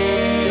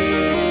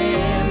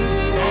him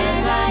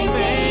as I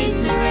face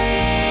the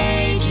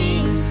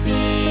raging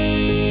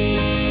sea.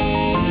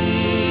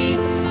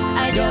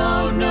 I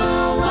don't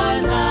know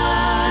what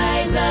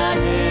lies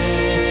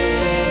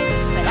ahead,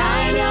 but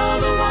I know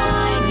the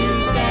one who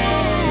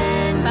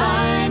stands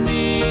by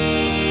me.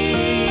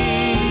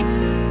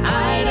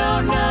 I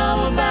don't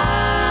know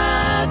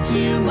about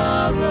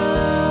tomorrow,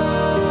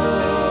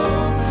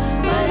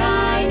 but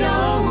I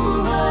know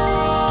who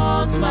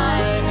holds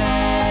my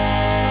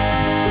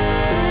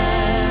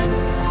hand.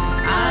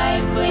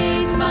 I've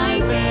placed my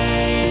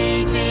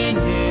faith in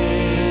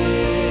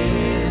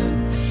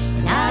him,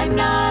 and I'm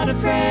not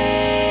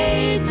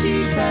afraid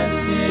to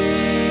trust him.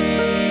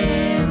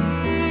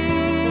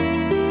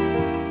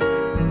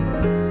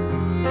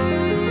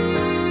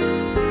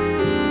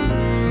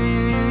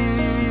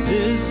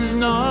 This is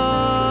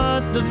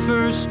not the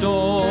first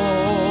storm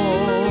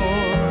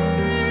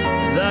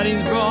that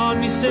he's brought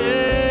me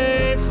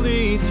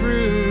safely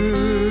through,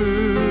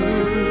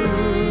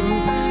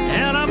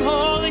 and I'm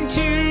holding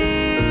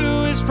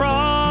to his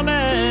promise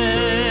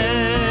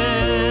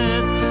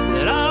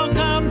that I'll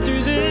come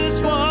through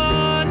this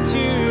one too.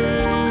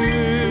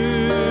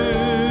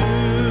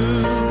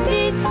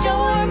 This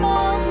storm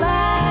won't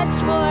last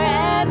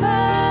forever.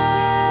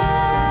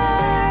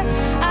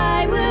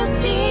 I will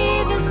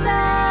see the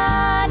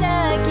sun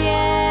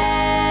again.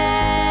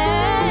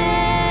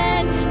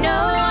 No,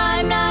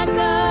 I'm not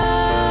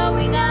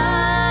going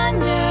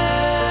under.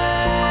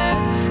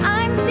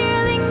 I'm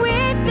sailing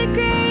with the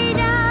great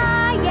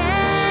I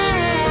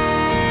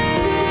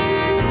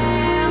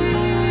am.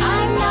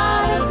 I'm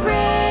not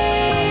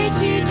afraid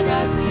to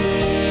trust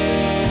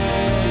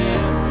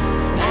him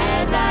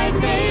as I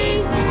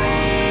face the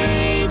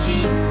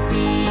raging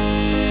sea.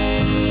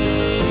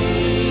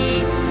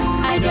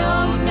 I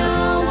don't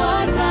know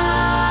what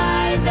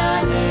lies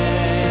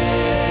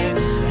ahead,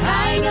 but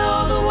I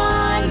know the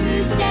one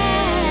who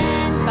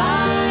stands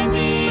by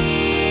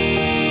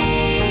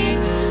me.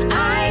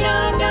 I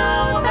don't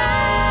know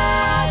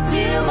about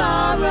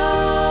tomorrow,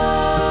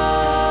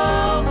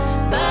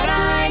 but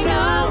I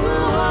know who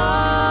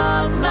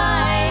holds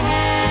my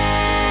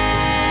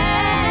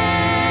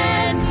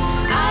hand.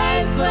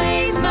 I've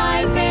placed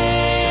my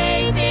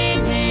faith in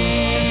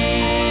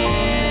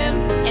him,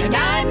 and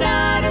I'm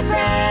not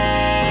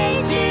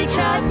afraid to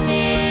trust him.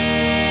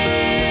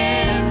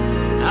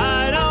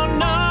 I don't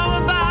know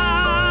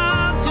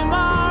about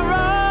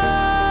tomorrow,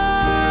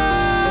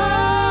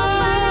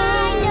 But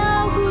I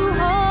know who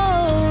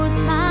holds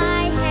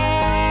my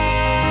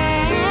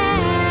hand.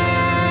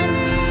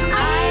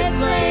 I've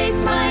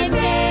placed my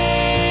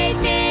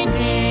faith in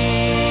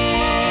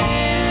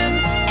him,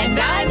 and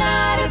I'm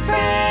not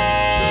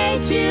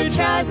afraid to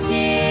trust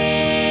him.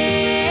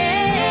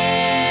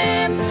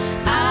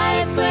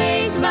 I've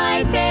placed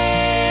my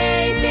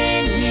faith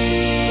in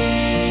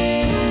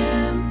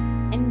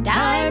him, and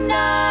I'm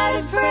not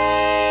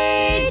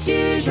afraid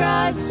to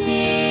trust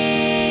him.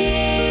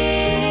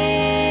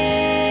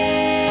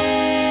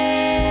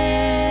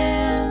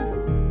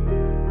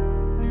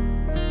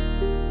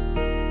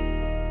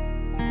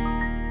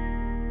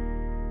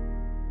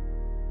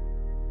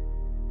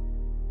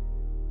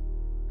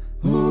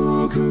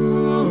 Oh,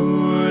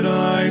 could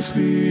I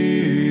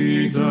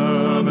speak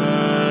the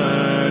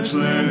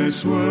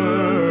matchless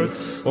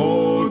worth?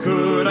 Oh,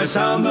 could I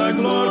sound the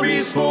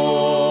glories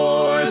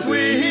forth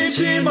which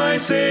in my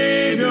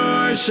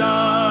Saviour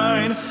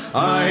shine?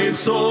 I'd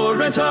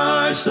soar and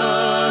touch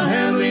the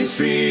heavenly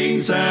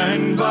strings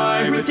and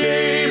vibe with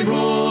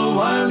Gabriel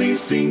while he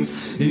sings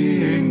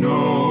in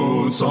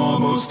notes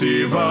almost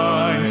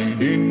divine,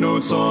 in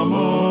notes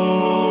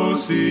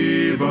almost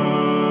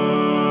divine.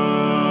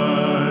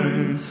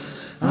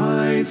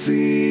 I'd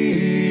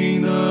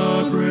sing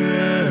the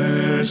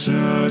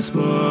precious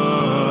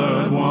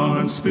blood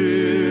once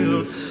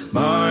spilled,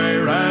 my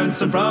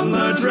ransom from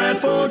the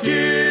dreadful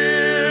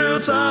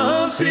guilt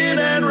of sin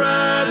and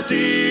wrath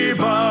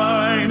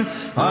divine.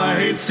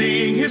 I'd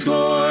sing his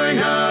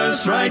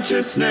glorious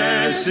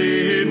righteousness,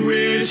 in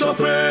which all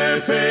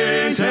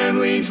perfect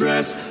heavenly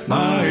dress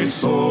my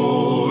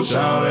soul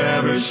shall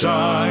ever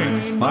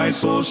shine, my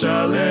soul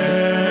shall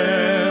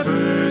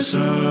ever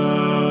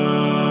shine.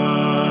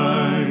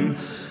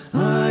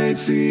 I'd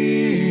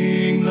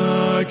sing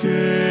the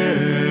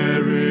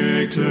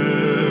characters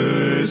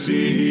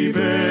he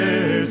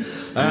bears,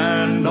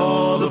 and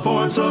all the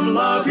forms of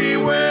love he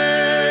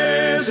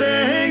wears,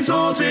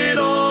 exalted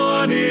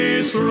on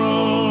his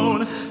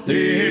throne.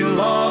 In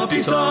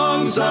lofty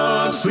songs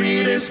of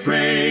sweetest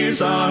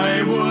praise,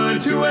 I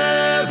would to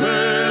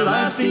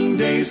everlasting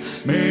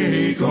days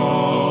make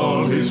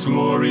all his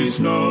glories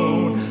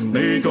known,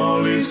 make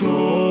all his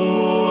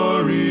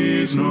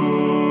glories known.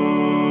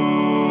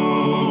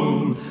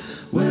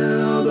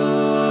 Well,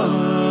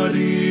 the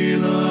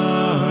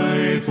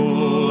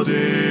delightful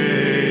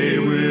day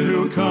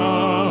will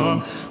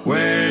come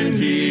when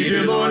he,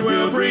 dear Lord,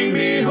 will bring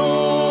me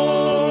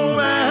home,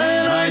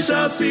 and I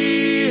shall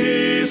see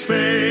his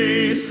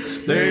face.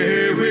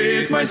 There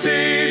with my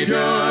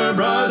Saviour,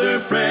 brother,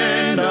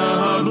 friend,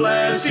 a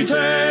blessed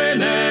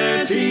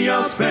eternity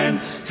I'll spend,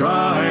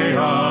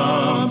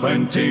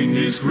 triumphant in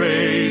his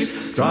grace,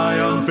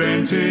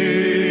 triumphant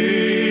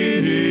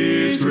in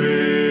his grace.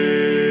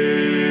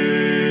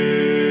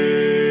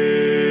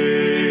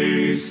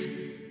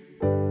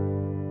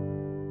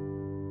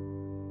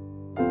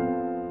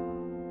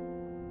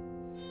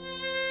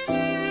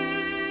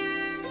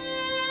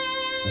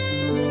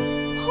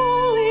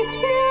 Holy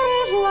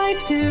Spirit,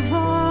 light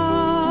divine,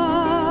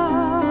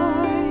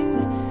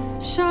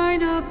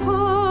 shine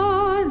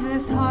upon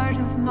this heart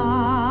of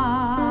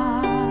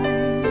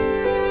mine.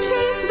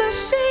 Chase the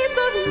shades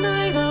of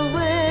night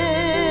away,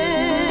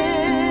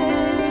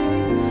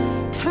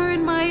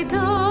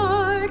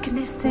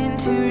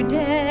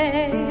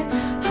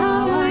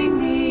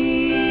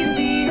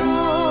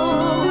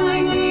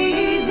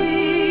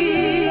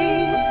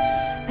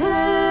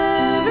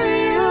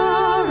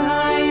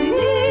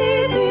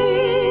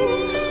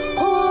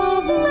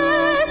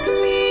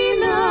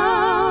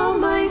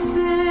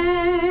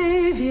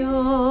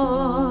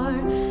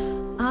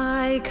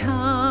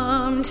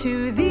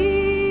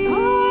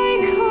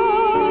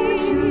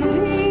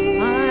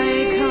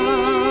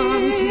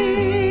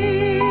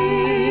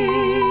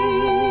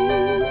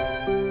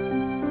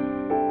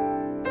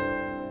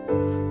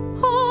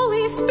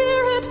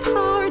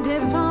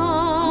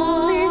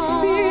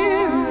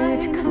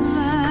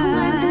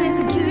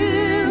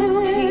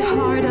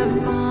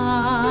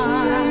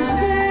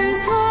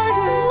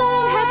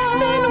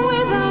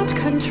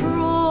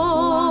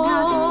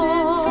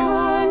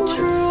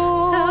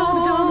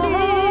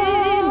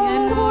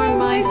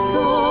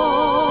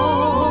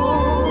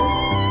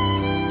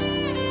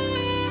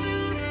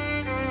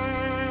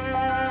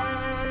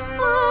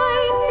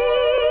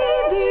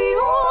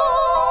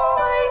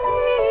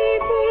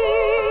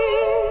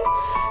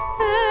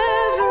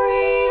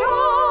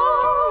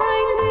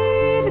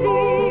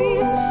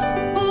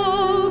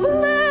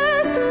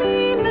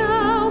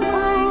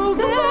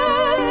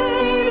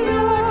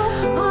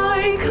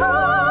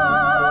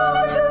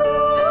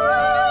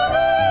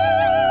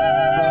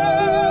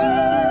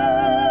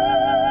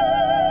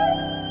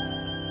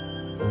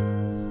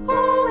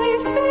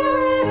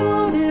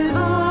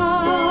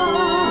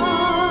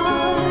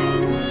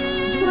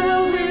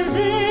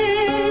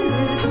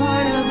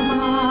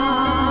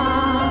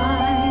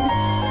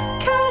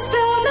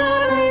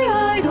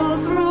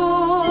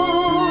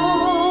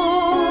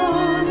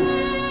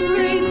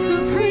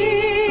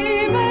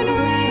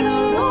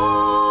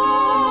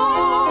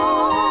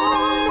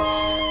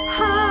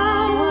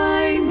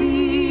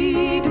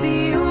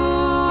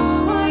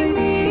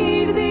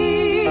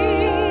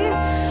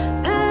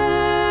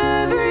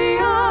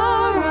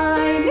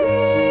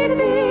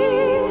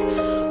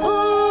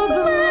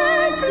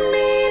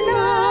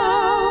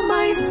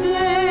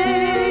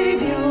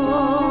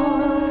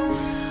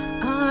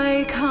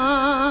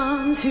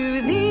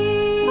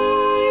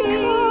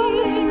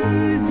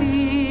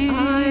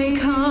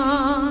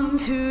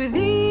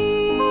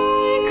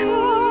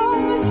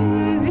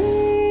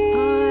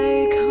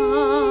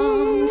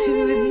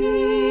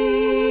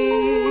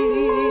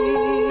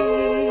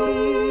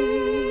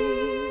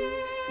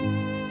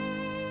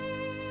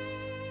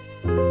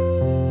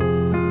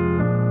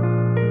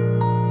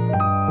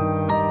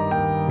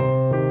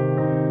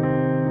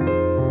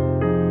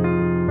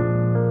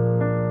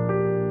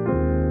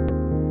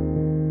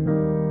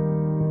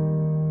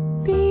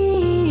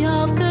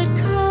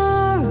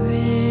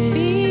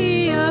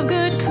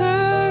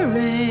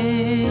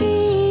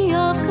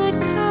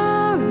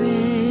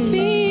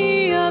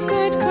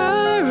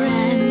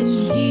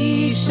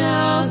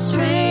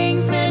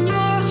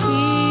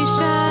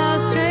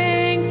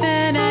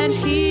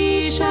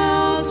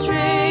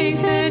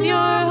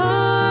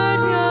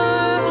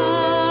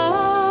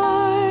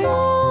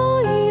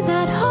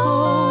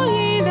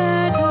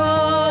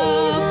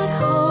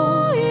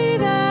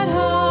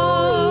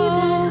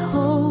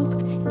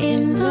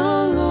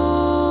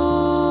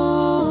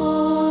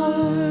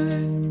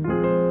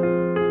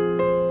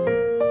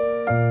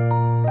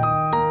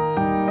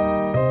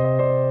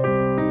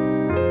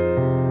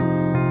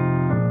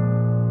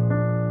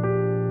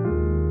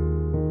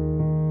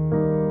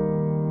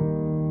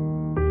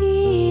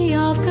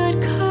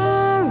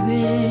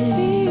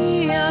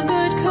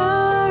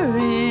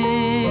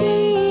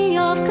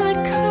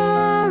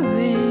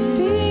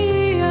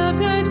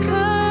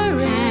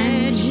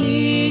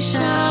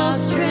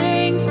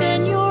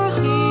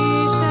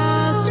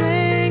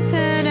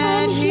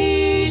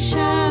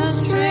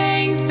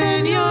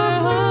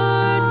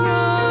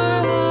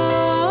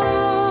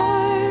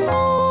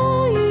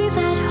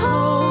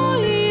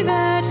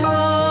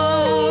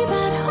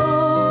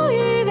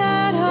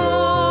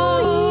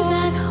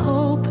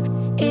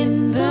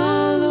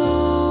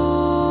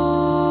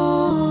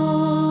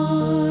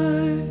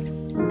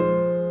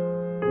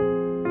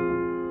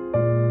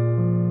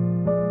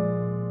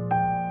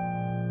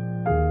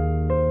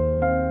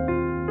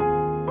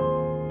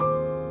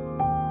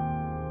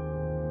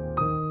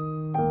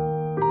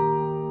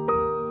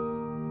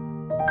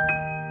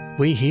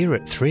 We here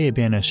at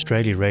 3ABN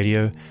Australia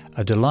Radio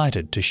are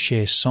delighted to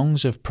share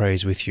songs of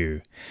praise with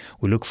you.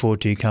 We look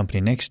forward to your company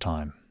next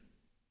time.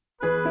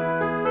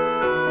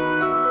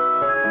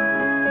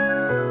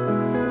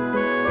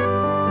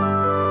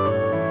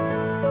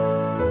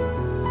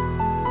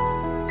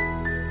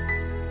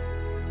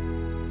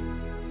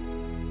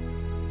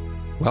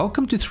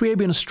 Welcome to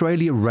 3ABN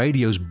Australia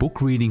Radio's book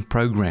reading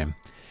program.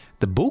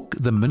 The book,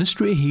 The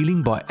Ministry of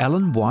Healing by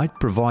Ellen White,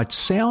 provides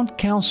sound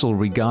counsel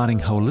regarding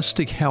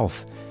holistic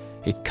health.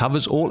 It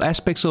covers all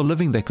aspects of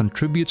living that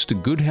contributes to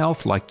good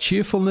health, like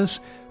cheerfulness,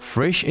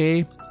 fresh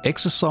air,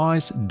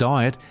 exercise,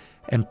 diet,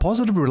 and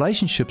positive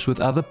relationships with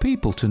other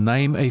people, to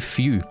name a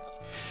few.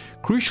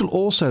 Crucial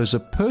also is a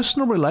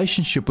personal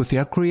relationship with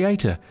our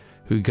Creator,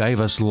 who gave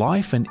us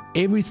life and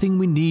everything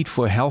we need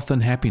for health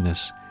and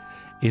happiness.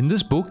 In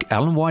this book,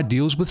 Ellen White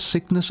deals with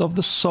sickness of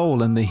the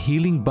soul and the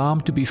healing balm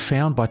to be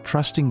found by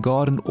trusting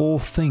God in all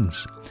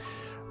things.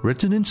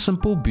 Written in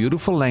simple,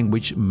 beautiful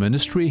language,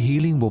 Ministry of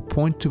Healing will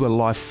point to a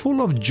life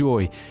full of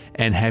joy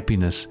and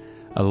happiness,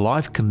 a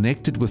life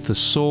connected with the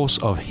source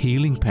of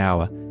healing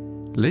power.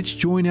 Let's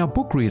join our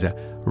book reader,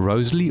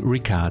 Rosalie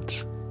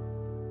Ricards.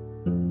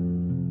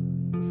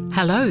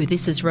 Hello,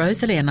 this is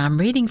Rosalie, and I'm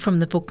reading from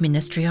the book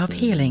Ministry of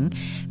Healing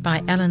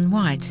by Ellen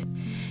White,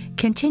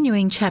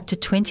 continuing chapter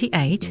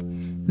 28,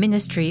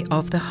 Ministry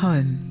of the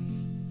Home.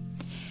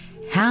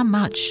 How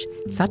much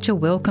such a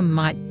welcome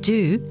might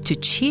do to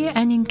cheer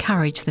and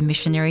encourage the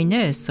missionary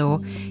nurse or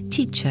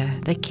teacher,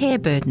 the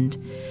care-burdened,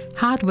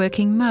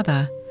 hard-working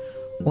mother,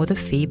 or the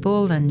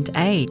feeble and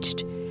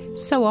aged,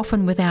 so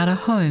often without a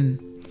home,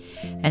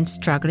 and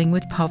struggling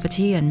with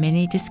poverty and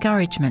many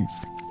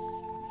discouragements.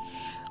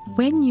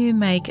 When you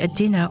make a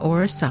dinner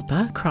or a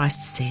supper,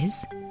 Christ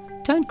says,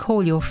 don't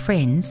call your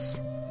friends,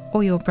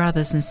 or your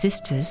brothers and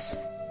sisters,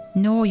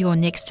 nor your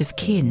next of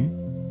kin,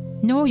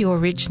 nor your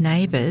rich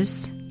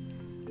neighbours,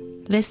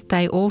 lest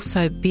they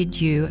also bid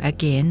you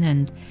again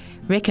and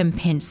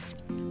recompense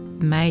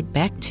made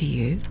back to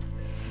you.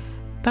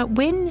 But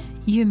when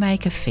you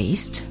make a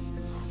feast,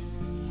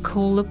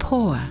 call the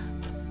poor,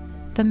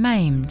 the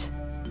maimed,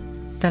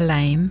 the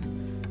lame,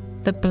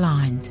 the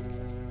blind,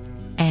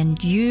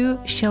 and you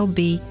shall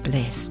be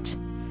blessed,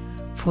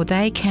 for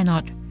they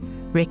cannot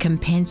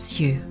recompense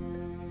you,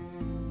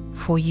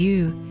 for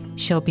you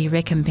shall be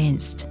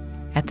recompensed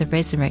at the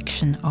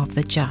resurrection of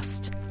the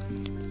just.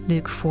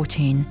 Luke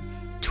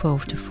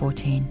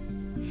 14:12-14.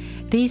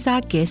 These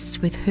are guests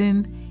with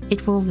whom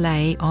it will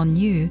lay on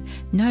you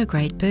no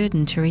great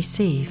burden to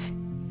receive.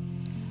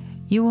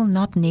 You will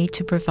not need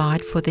to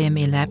provide for them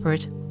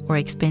elaborate or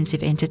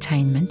expensive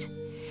entertainment.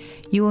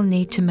 You will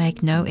need to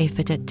make no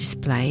effort at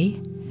display.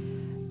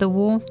 The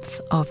warmth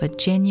of a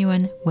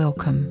genuine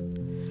welcome,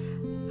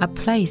 a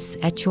place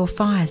at your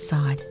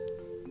fireside,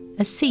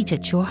 a seat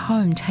at your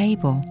home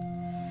table,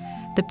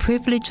 the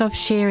privilege of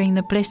sharing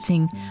the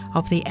blessing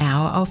of the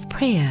hour of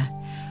prayer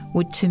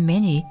would to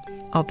many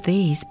of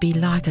these be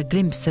like a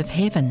glimpse of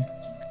heaven.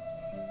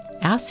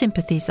 Our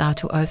sympathies are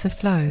to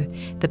overflow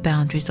the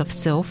boundaries of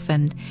self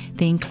and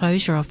the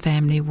enclosure of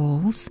family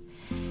walls.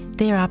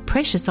 There are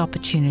precious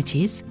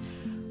opportunities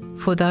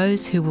for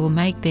those who will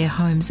make their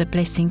homes a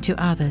blessing to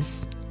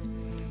others.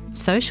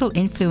 Social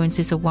influence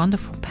is a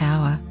wonderful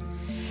power.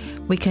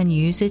 We can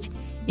use it,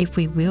 if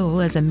we will,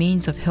 as a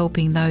means of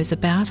helping those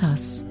about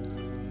us.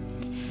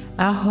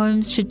 Our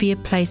homes should be a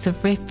place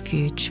of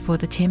refuge for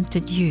the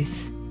tempted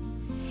youth.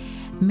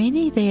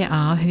 Many there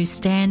are who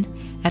stand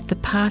at the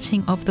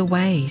parting of the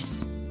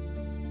ways.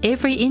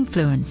 Every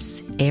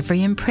influence,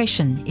 every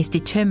impression is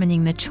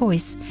determining the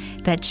choice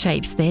that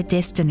shapes their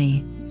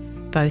destiny,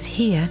 both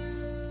here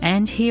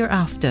and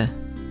hereafter.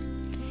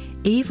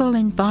 Evil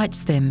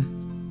invites them.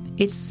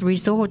 Its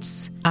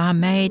resorts are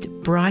made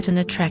bright and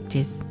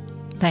attractive.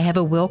 They have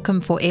a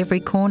welcome for every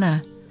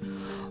corner.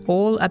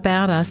 All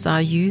about us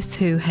are youth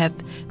who have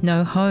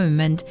no home,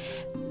 and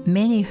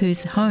many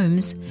whose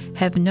homes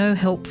have no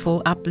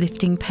helpful,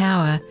 uplifting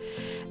power,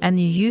 and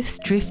the youth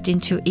drift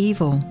into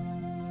evil.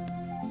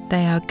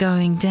 They are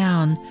going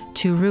down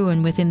to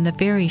ruin within the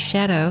very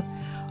shadow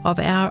of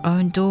our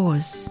own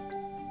doors.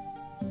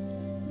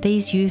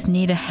 These youth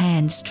need a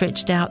hand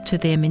stretched out to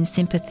them in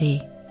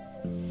sympathy.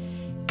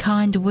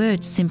 Kind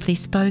words simply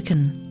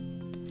spoken,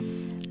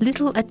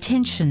 little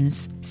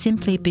attentions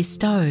simply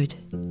bestowed,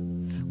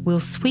 will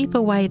sweep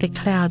away the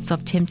clouds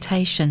of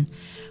temptation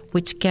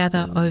which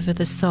gather over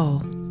the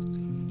soul.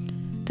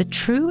 The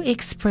true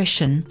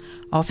expression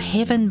of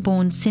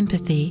heaven-born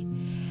sympathy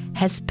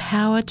has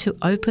power to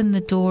open the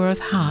door of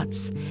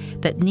hearts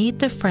that need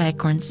the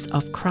fragrance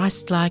of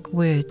Christ-like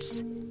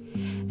words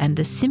and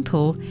the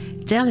simple,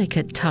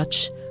 delicate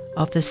touch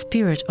of the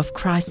Spirit of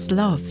Christ's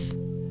love.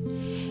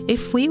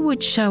 If we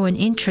would show an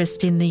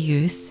interest in the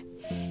youth,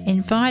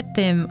 invite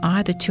them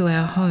either to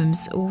our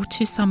homes or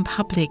to some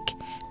public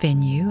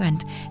venue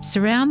and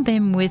surround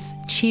them with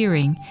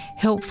cheering,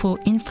 helpful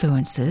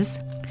influences,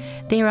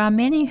 there are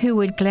many who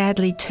would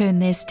gladly turn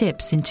their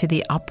steps into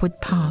the upward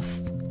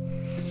path.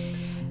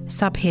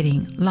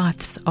 Subheading: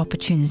 Life's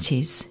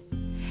Opportunities.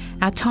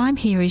 Our time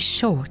here is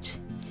short.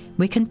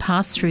 We can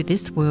pass through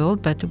this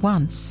world but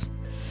once.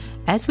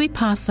 As we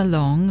pass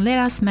along, let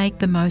us make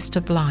the most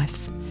of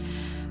life.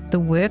 The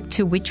work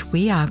to which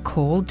we are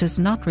called does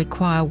not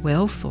require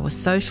wealth or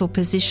social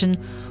position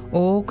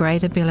or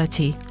great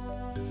ability.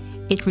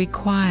 It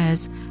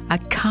requires a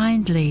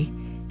kindly,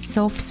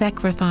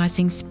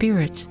 self-sacrificing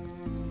spirit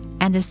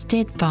and a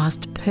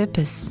steadfast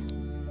purpose.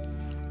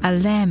 A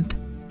lamp,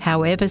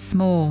 however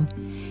small,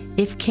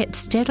 if kept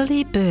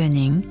steadily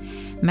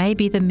burning, may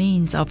be the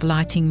means of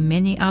lighting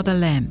many other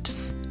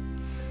lamps.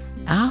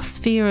 Our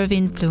sphere of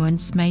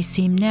influence may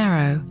seem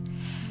narrow,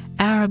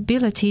 our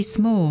ability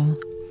small,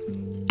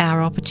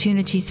 our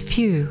opportunities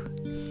few,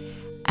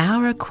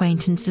 our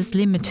acquaintances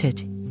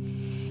limited.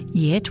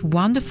 Yet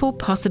wonderful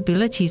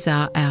possibilities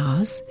are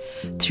ours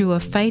through a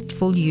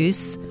faithful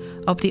use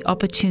of the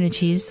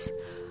opportunities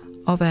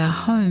of our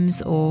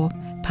homes or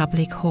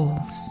public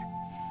halls.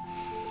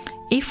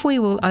 If we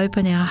will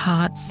open our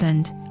hearts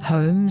and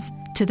homes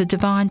to the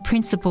divine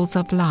principles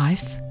of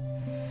life,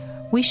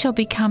 we shall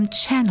become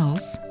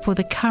channels for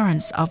the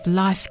currents of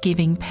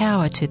life-giving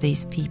power to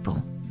these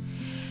people.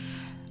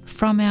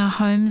 From our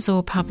homes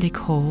or public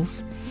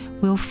halls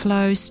will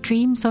flow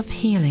streams of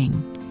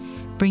healing,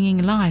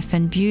 bringing life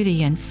and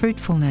beauty and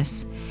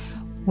fruitfulness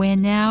where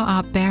now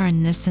are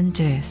barrenness and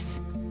dearth.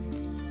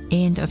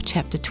 End of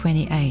chapter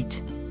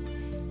 28.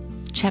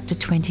 Chapter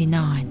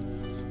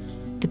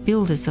 29. The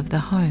builders of the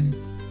home.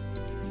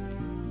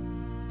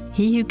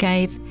 He who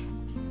gave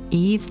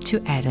Eve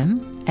to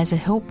Adam as a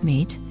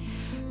helpmeet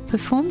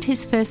performed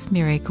his first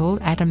miracle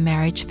at a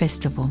marriage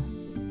festival.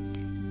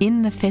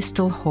 In the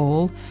festal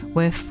hall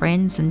where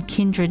friends and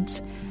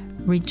kindreds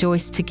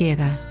rejoiced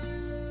together.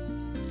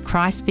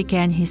 Christ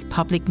began his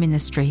public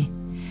ministry.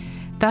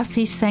 Thus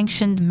he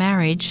sanctioned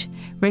marriage,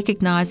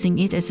 recognizing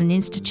it as an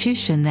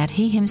institution that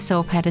he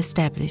himself had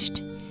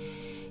established.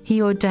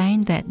 He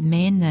ordained that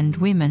men and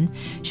women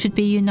should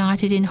be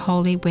united in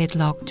holy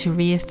wedlock to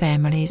rear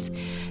families,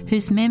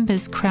 whose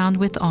members crowned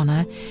with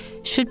honour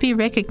should be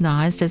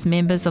recognized as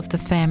members of the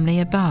family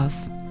above.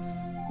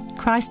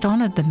 Christ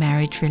honoured the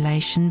marriage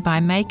relation by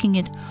making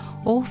it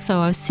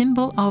also a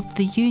symbol of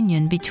the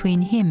union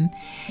between him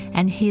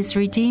and his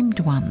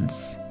redeemed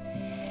ones.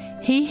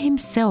 He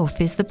himself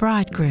is the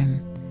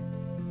bridegroom.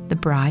 The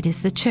bride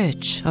is the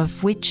church,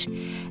 of which,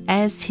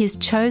 as his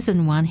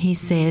chosen one, he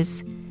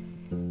says,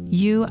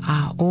 "You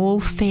are all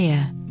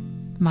fair.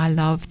 My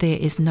love, there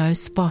is no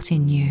spot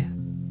in you."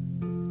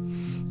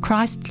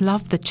 Christ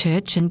loved the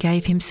church and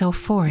gave himself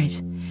for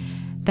it,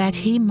 that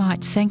he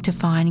might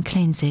sanctify and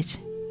cleanse it,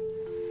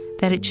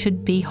 that it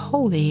should be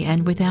holy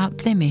and without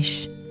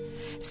blemish.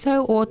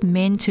 So ought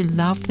men to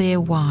love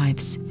their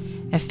wives.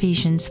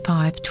 Ephesians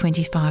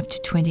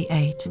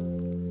 5:25-28.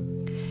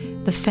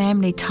 The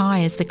family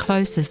tie is the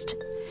closest,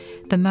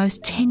 the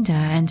most tender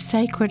and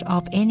sacred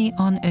of any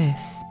on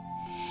earth.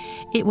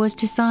 It was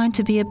designed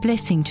to be a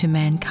blessing to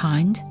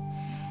mankind,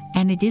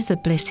 and it is a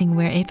blessing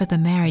wherever the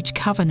marriage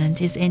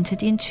covenant is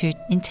entered into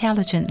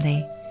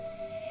intelligently,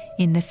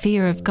 in the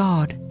fear of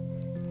God,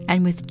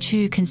 and with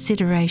due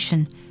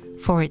consideration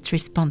for its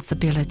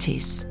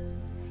responsibilities.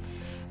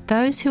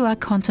 Those who are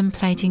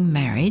contemplating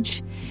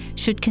marriage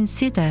should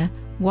consider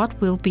what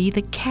will be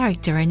the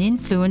character and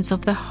influence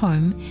of the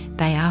home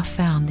they are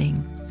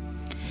founding.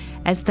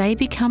 As they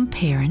become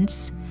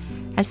parents,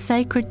 a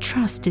sacred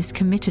trust is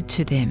committed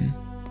to them.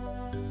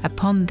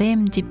 Upon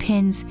them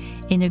depends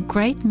in a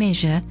great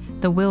measure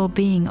the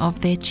well-being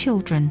of their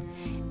children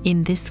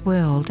in this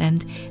world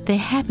and their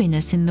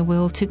happiness in the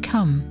world to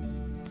come.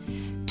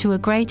 To a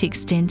great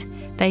extent,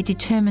 they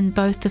determine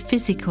both the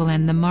physical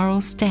and the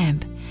moral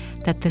stamp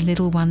that the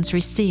little ones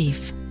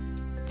receive.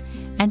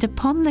 And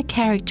upon the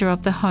character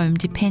of the home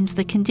depends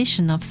the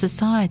condition of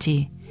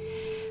society.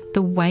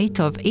 The weight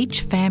of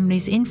each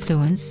family's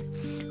influence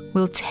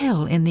will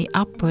tell in the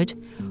upward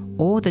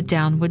or the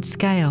downward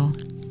scale.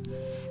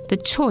 The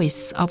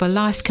choice of a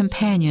life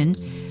companion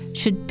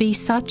should be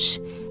such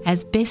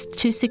as best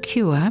to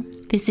secure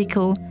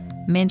physical,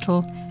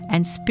 mental,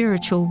 and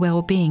spiritual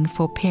well-being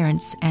for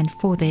parents and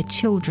for their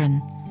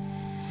children,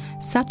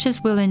 such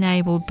as will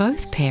enable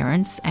both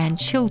parents and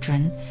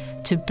children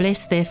to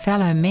bless their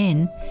fellow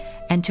men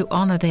and to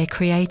honour their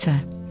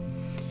Creator.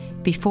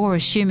 Before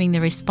assuming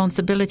the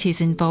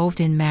responsibilities involved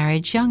in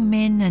marriage, young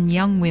men and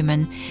young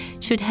women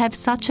should have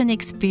such an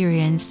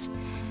experience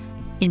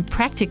in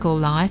practical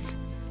life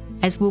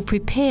as will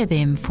prepare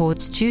them for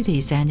its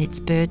duties and its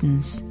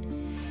burdens.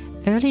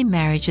 Early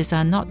marriages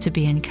are not to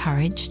be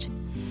encouraged.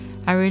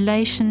 A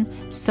relation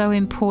so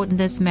important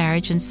as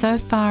marriage and so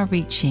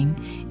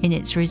far-reaching in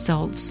its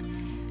results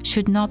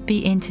should not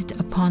be entered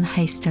upon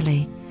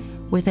hastily,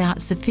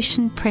 without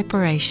sufficient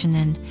preparation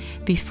and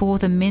before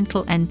the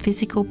mental and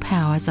physical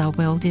powers are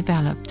well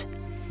developed.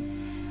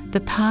 The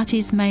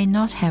parties may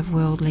not have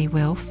worldly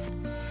wealth,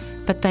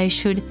 but they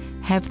should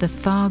have the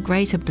far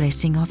greater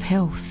blessing of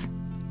health.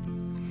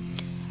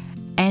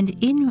 And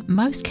in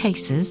most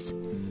cases,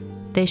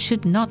 there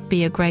should not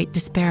be a great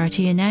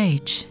disparity in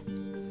age.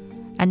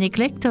 A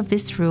neglect of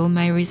this rule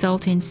may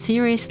result in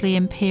seriously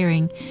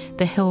impairing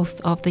the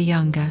health of the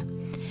younger,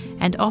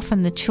 and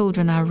often the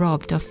children are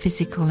robbed of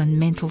physical and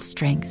mental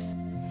strength.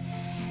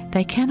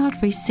 They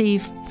cannot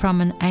receive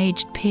from an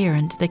aged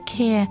parent the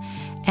care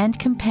and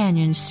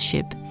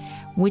companionship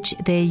which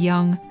their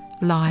young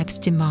lives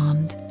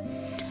demand,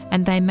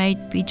 and they may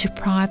be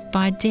deprived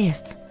by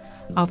death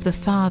of the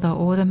father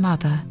or the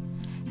mother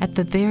at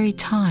the very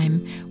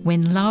time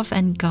when love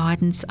and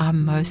guidance are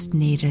most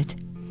needed.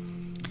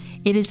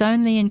 It is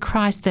only in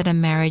Christ that a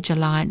marriage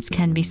alliance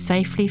can be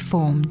safely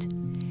formed.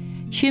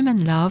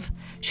 Human love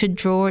should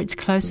draw its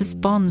closest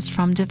bonds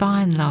from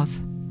divine love.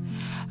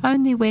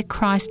 Only where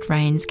Christ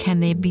reigns can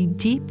there be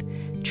deep,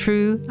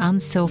 true,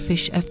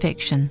 unselfish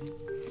affection.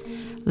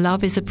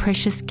 Love is a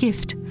precious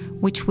gift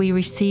which we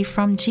receive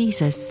from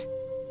Jesus.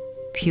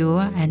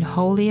 Pure and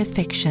holy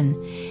affection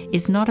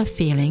is not a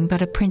feeling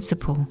but a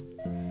principle.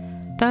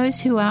 Those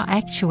who are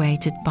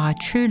actuated by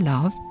true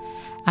love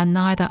are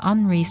neither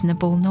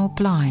unreasonable nor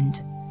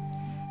blind.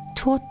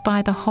 Taught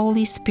by the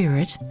Holy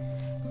Spirit,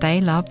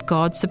 they love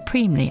God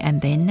supremely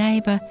and their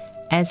neighbour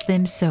as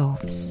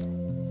themselves.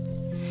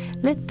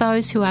 Let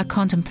those who are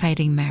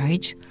contemplating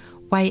marriage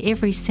weigh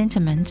every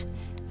sentiment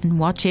and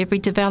watch every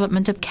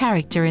development of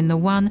character in the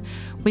one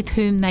with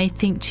whom they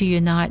think to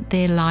unite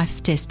their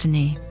life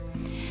destiny.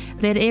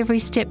 Let every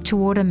step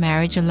toward a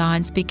marriage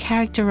alliance be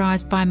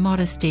characterized by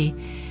modesty,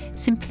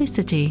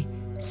 simplicity,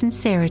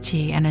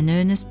 sincerity, and an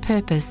earnest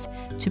purpose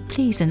to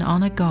please and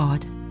honour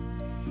God.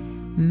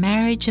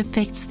 Marriage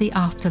affects the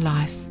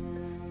afterlife,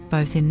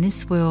 both in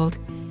this world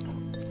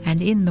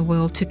and in the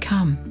world to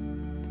come.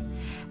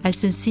 A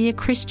sincere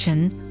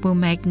Christian will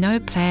make no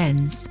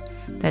plans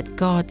that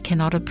God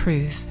cannot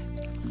approve.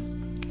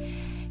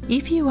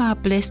 If you are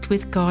blessed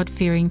with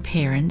God-fearing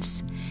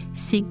parents,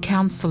 seek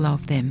counsel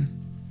of them.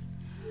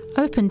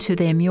 Open to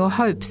them your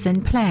hopes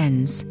and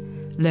plans.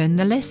 Learn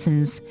the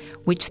lessons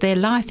which their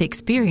life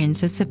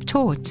experiences have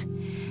taught,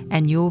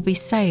 and you will be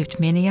saved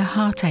many a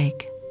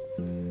heartache.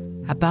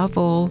 Above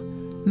all,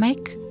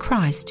 make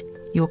Christ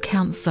your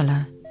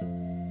counsellor.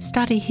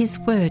 Study his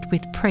word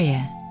with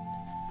prayer.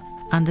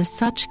 Under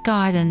such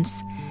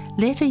guidance,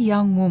 let a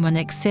young woman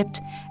accept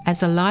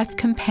as a life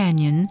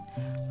companion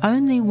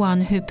only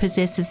one who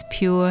possesses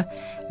pure,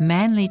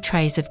 manly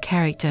traits of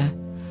character,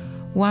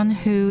 one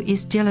who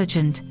is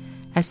diligent,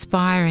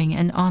 aspiring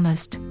and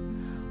honest,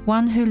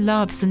 one who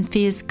loves and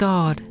fears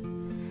God.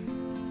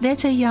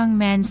 Let a young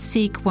man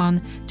seek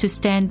one to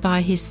stand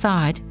by his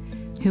side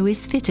who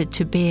is fitted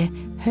to bear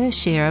her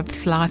share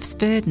of life's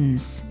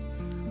burdens,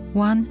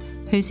 one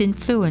whose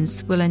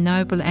influence will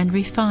ennoble and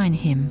refine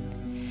him,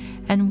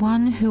 and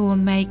one who will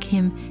make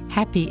him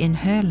happy in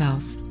her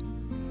love.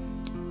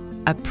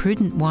 A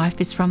prudent wife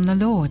is from the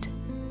Lord.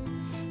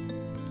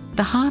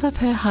 The heart of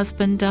her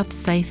husband doth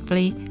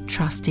safely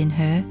trust in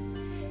her.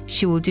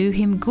 She will do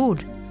him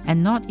good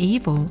and not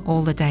evil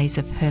all the days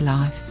of her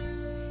life.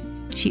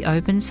 She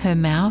opens her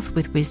mouth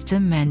with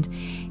wisdom, and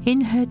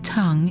in her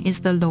tongue is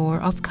the law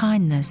of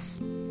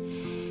kindness.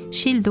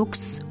 She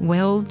looks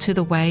well to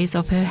the ways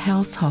of her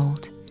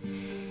household,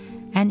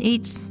 and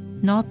eats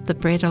not the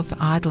bread of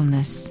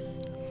idleness.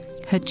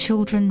 Her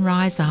children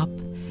rise up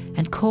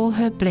and call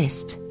her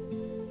blessed.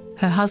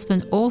 Her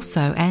husband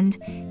also, and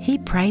he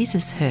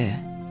praises her,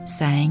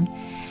 saying,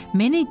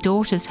 Many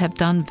daughters have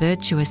done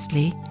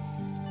virtuously,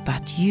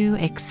 but you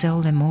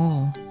excel them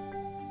all.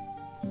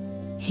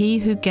 He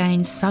who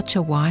gains such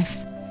a wife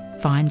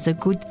finds a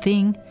good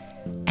thing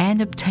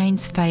and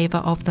obtains favour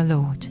of the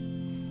Lord.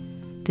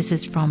 This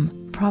is from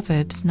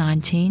Proverbs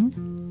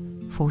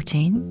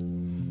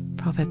 19:14,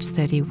 Proverbs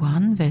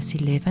 31, verse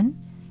 11,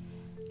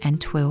 and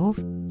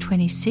 12,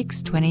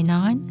 26,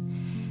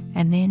 29,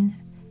 and then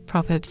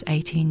Proverbs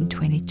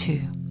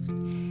 18:22.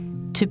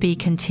 To be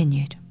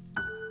continued.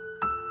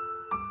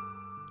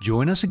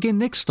 Join us again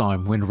next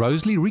time when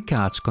Rosalie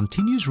Rickards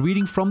continues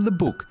reading from the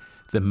book,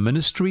 The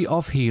Ministry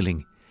of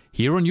Healing,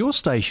 here on your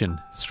station,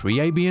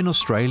 3ABN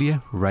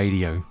Australia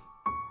Radio.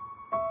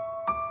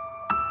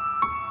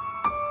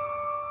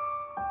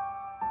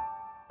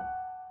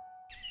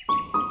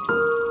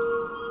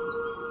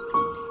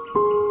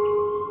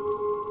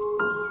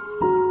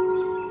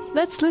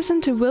 Let's listen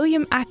to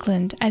William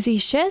Ackland as he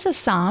shares a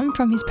psalm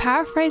from his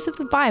paraphrase of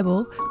the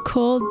Bible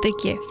called The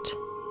Gift.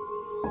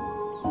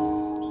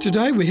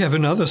 Today we have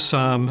another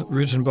psalm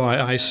written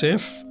by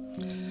Asaph,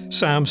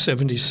 Psalm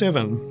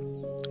 77.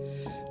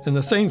 And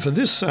the theme for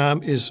this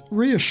psalm is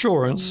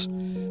reassurance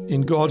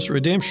in God's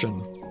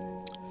redemption.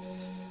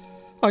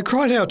 I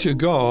cried out to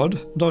God,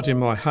 not in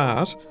my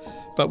heart,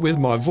 but with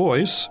my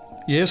voice.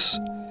 Yes,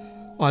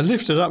 I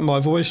lifted up my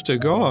voice to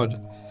God,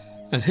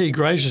 and he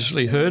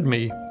graciously heard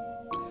me.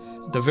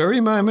 The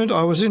very moment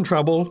I was in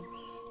trouble,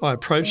 I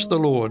approached the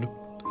Lord.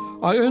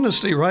 I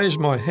earnestly raised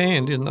my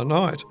hand in the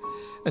night,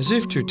 as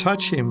if to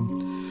touch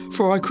him,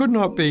 for I could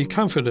not be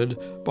comforted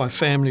by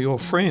family or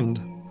friend.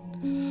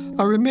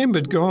 I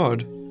remembered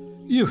God.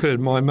 You heard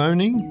my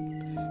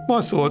moaning.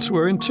 My thoughts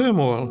were in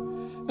turmoil,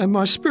 and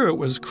my spirit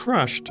was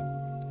crushed.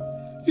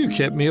 You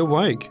kept me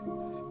awake.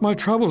 My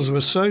troubles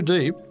were so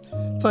deep,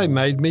 they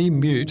made me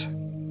mute.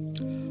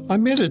 I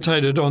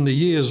meditated on the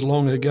years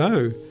long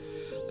ago.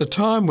 the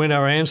time when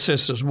our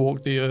ancestors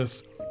walked the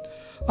earth.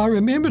 I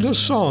remembered a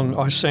song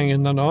I sang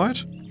in the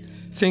night,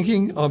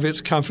 thinking of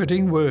its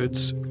comforting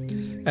words,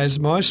 as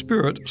my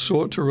spirit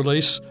sought to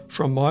release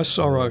from my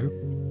sorrow.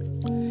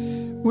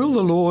 Will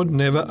the Lord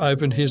never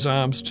open his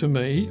arms to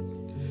me?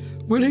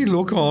 Will he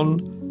look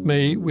on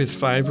me with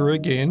favour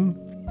again?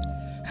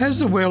 Has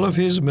the well of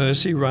his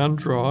mercy run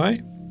dry?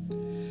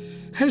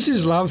 Has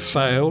his love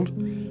failed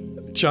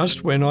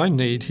just when I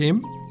need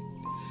him?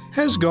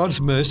 Has God's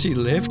mercy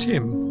left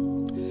him?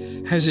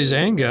 Has his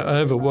anger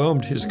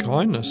overwhelmed his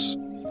kindness?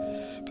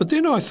 But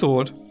then I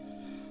thought,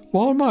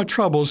 while my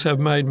troubles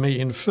have made me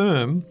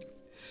infirm,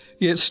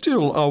 yet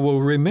still I will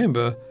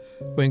remember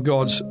when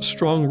God's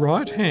strong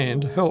right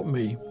hand helped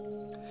me.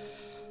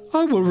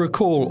 I will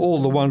recall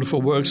all the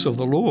wonderful works of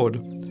the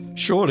Lord.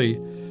 Surely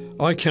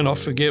I cannot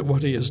forget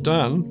what he has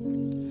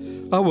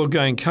done. I will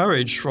gain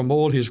courage from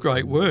all his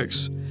great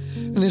works,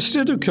 and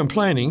instead of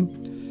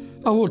complaining,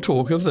 I will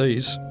talk of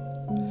these.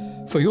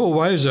 For your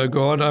ways, O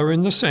God, are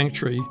in the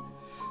sanctuary.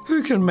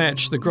 Who can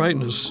match the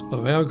greatness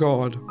of our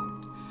God?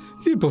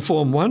 You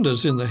perform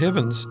wonders in the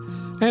heavens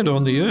and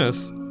on the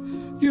earth.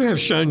 You have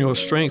shown your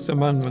strength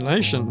among the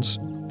nations.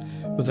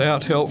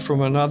 Without help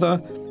from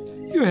another,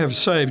 you have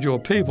saved your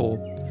people,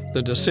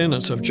 the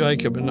descendants of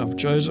Jacob and of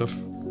Joseph.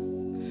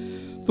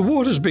 The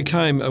waters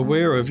became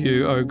aware of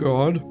you, O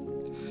God.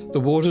 The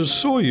waters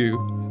saw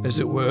you, as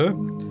it were,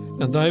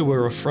 and they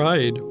were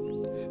afraid.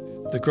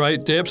 The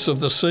great depths of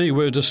the sea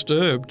were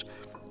disturbed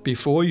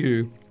before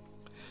you.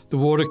 The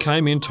water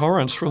came in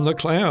torrents from the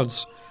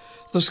clouds.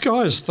 The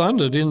skies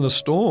thundered in the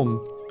storm,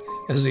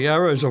 as the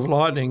arrows of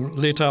lightning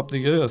lit up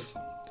the earth.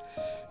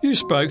 You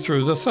spoke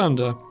through the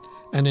thunder,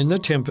 and in the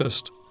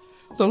tempest,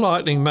 the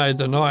lightning made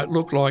the night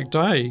look like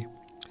day,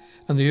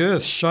 and the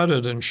earth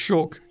shuddered and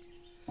shook.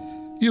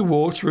 You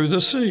walked through the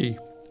sea.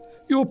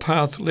 Your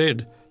path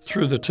led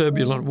through the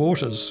turbulent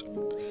waters,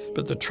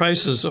 but the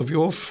traces of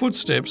your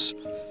footsteps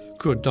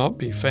could not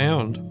be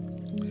found.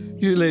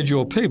 You led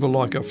your people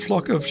like a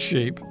flock of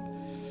sheep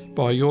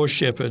by your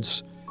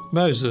shepherds,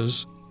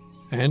 Moses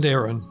and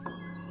Aaron.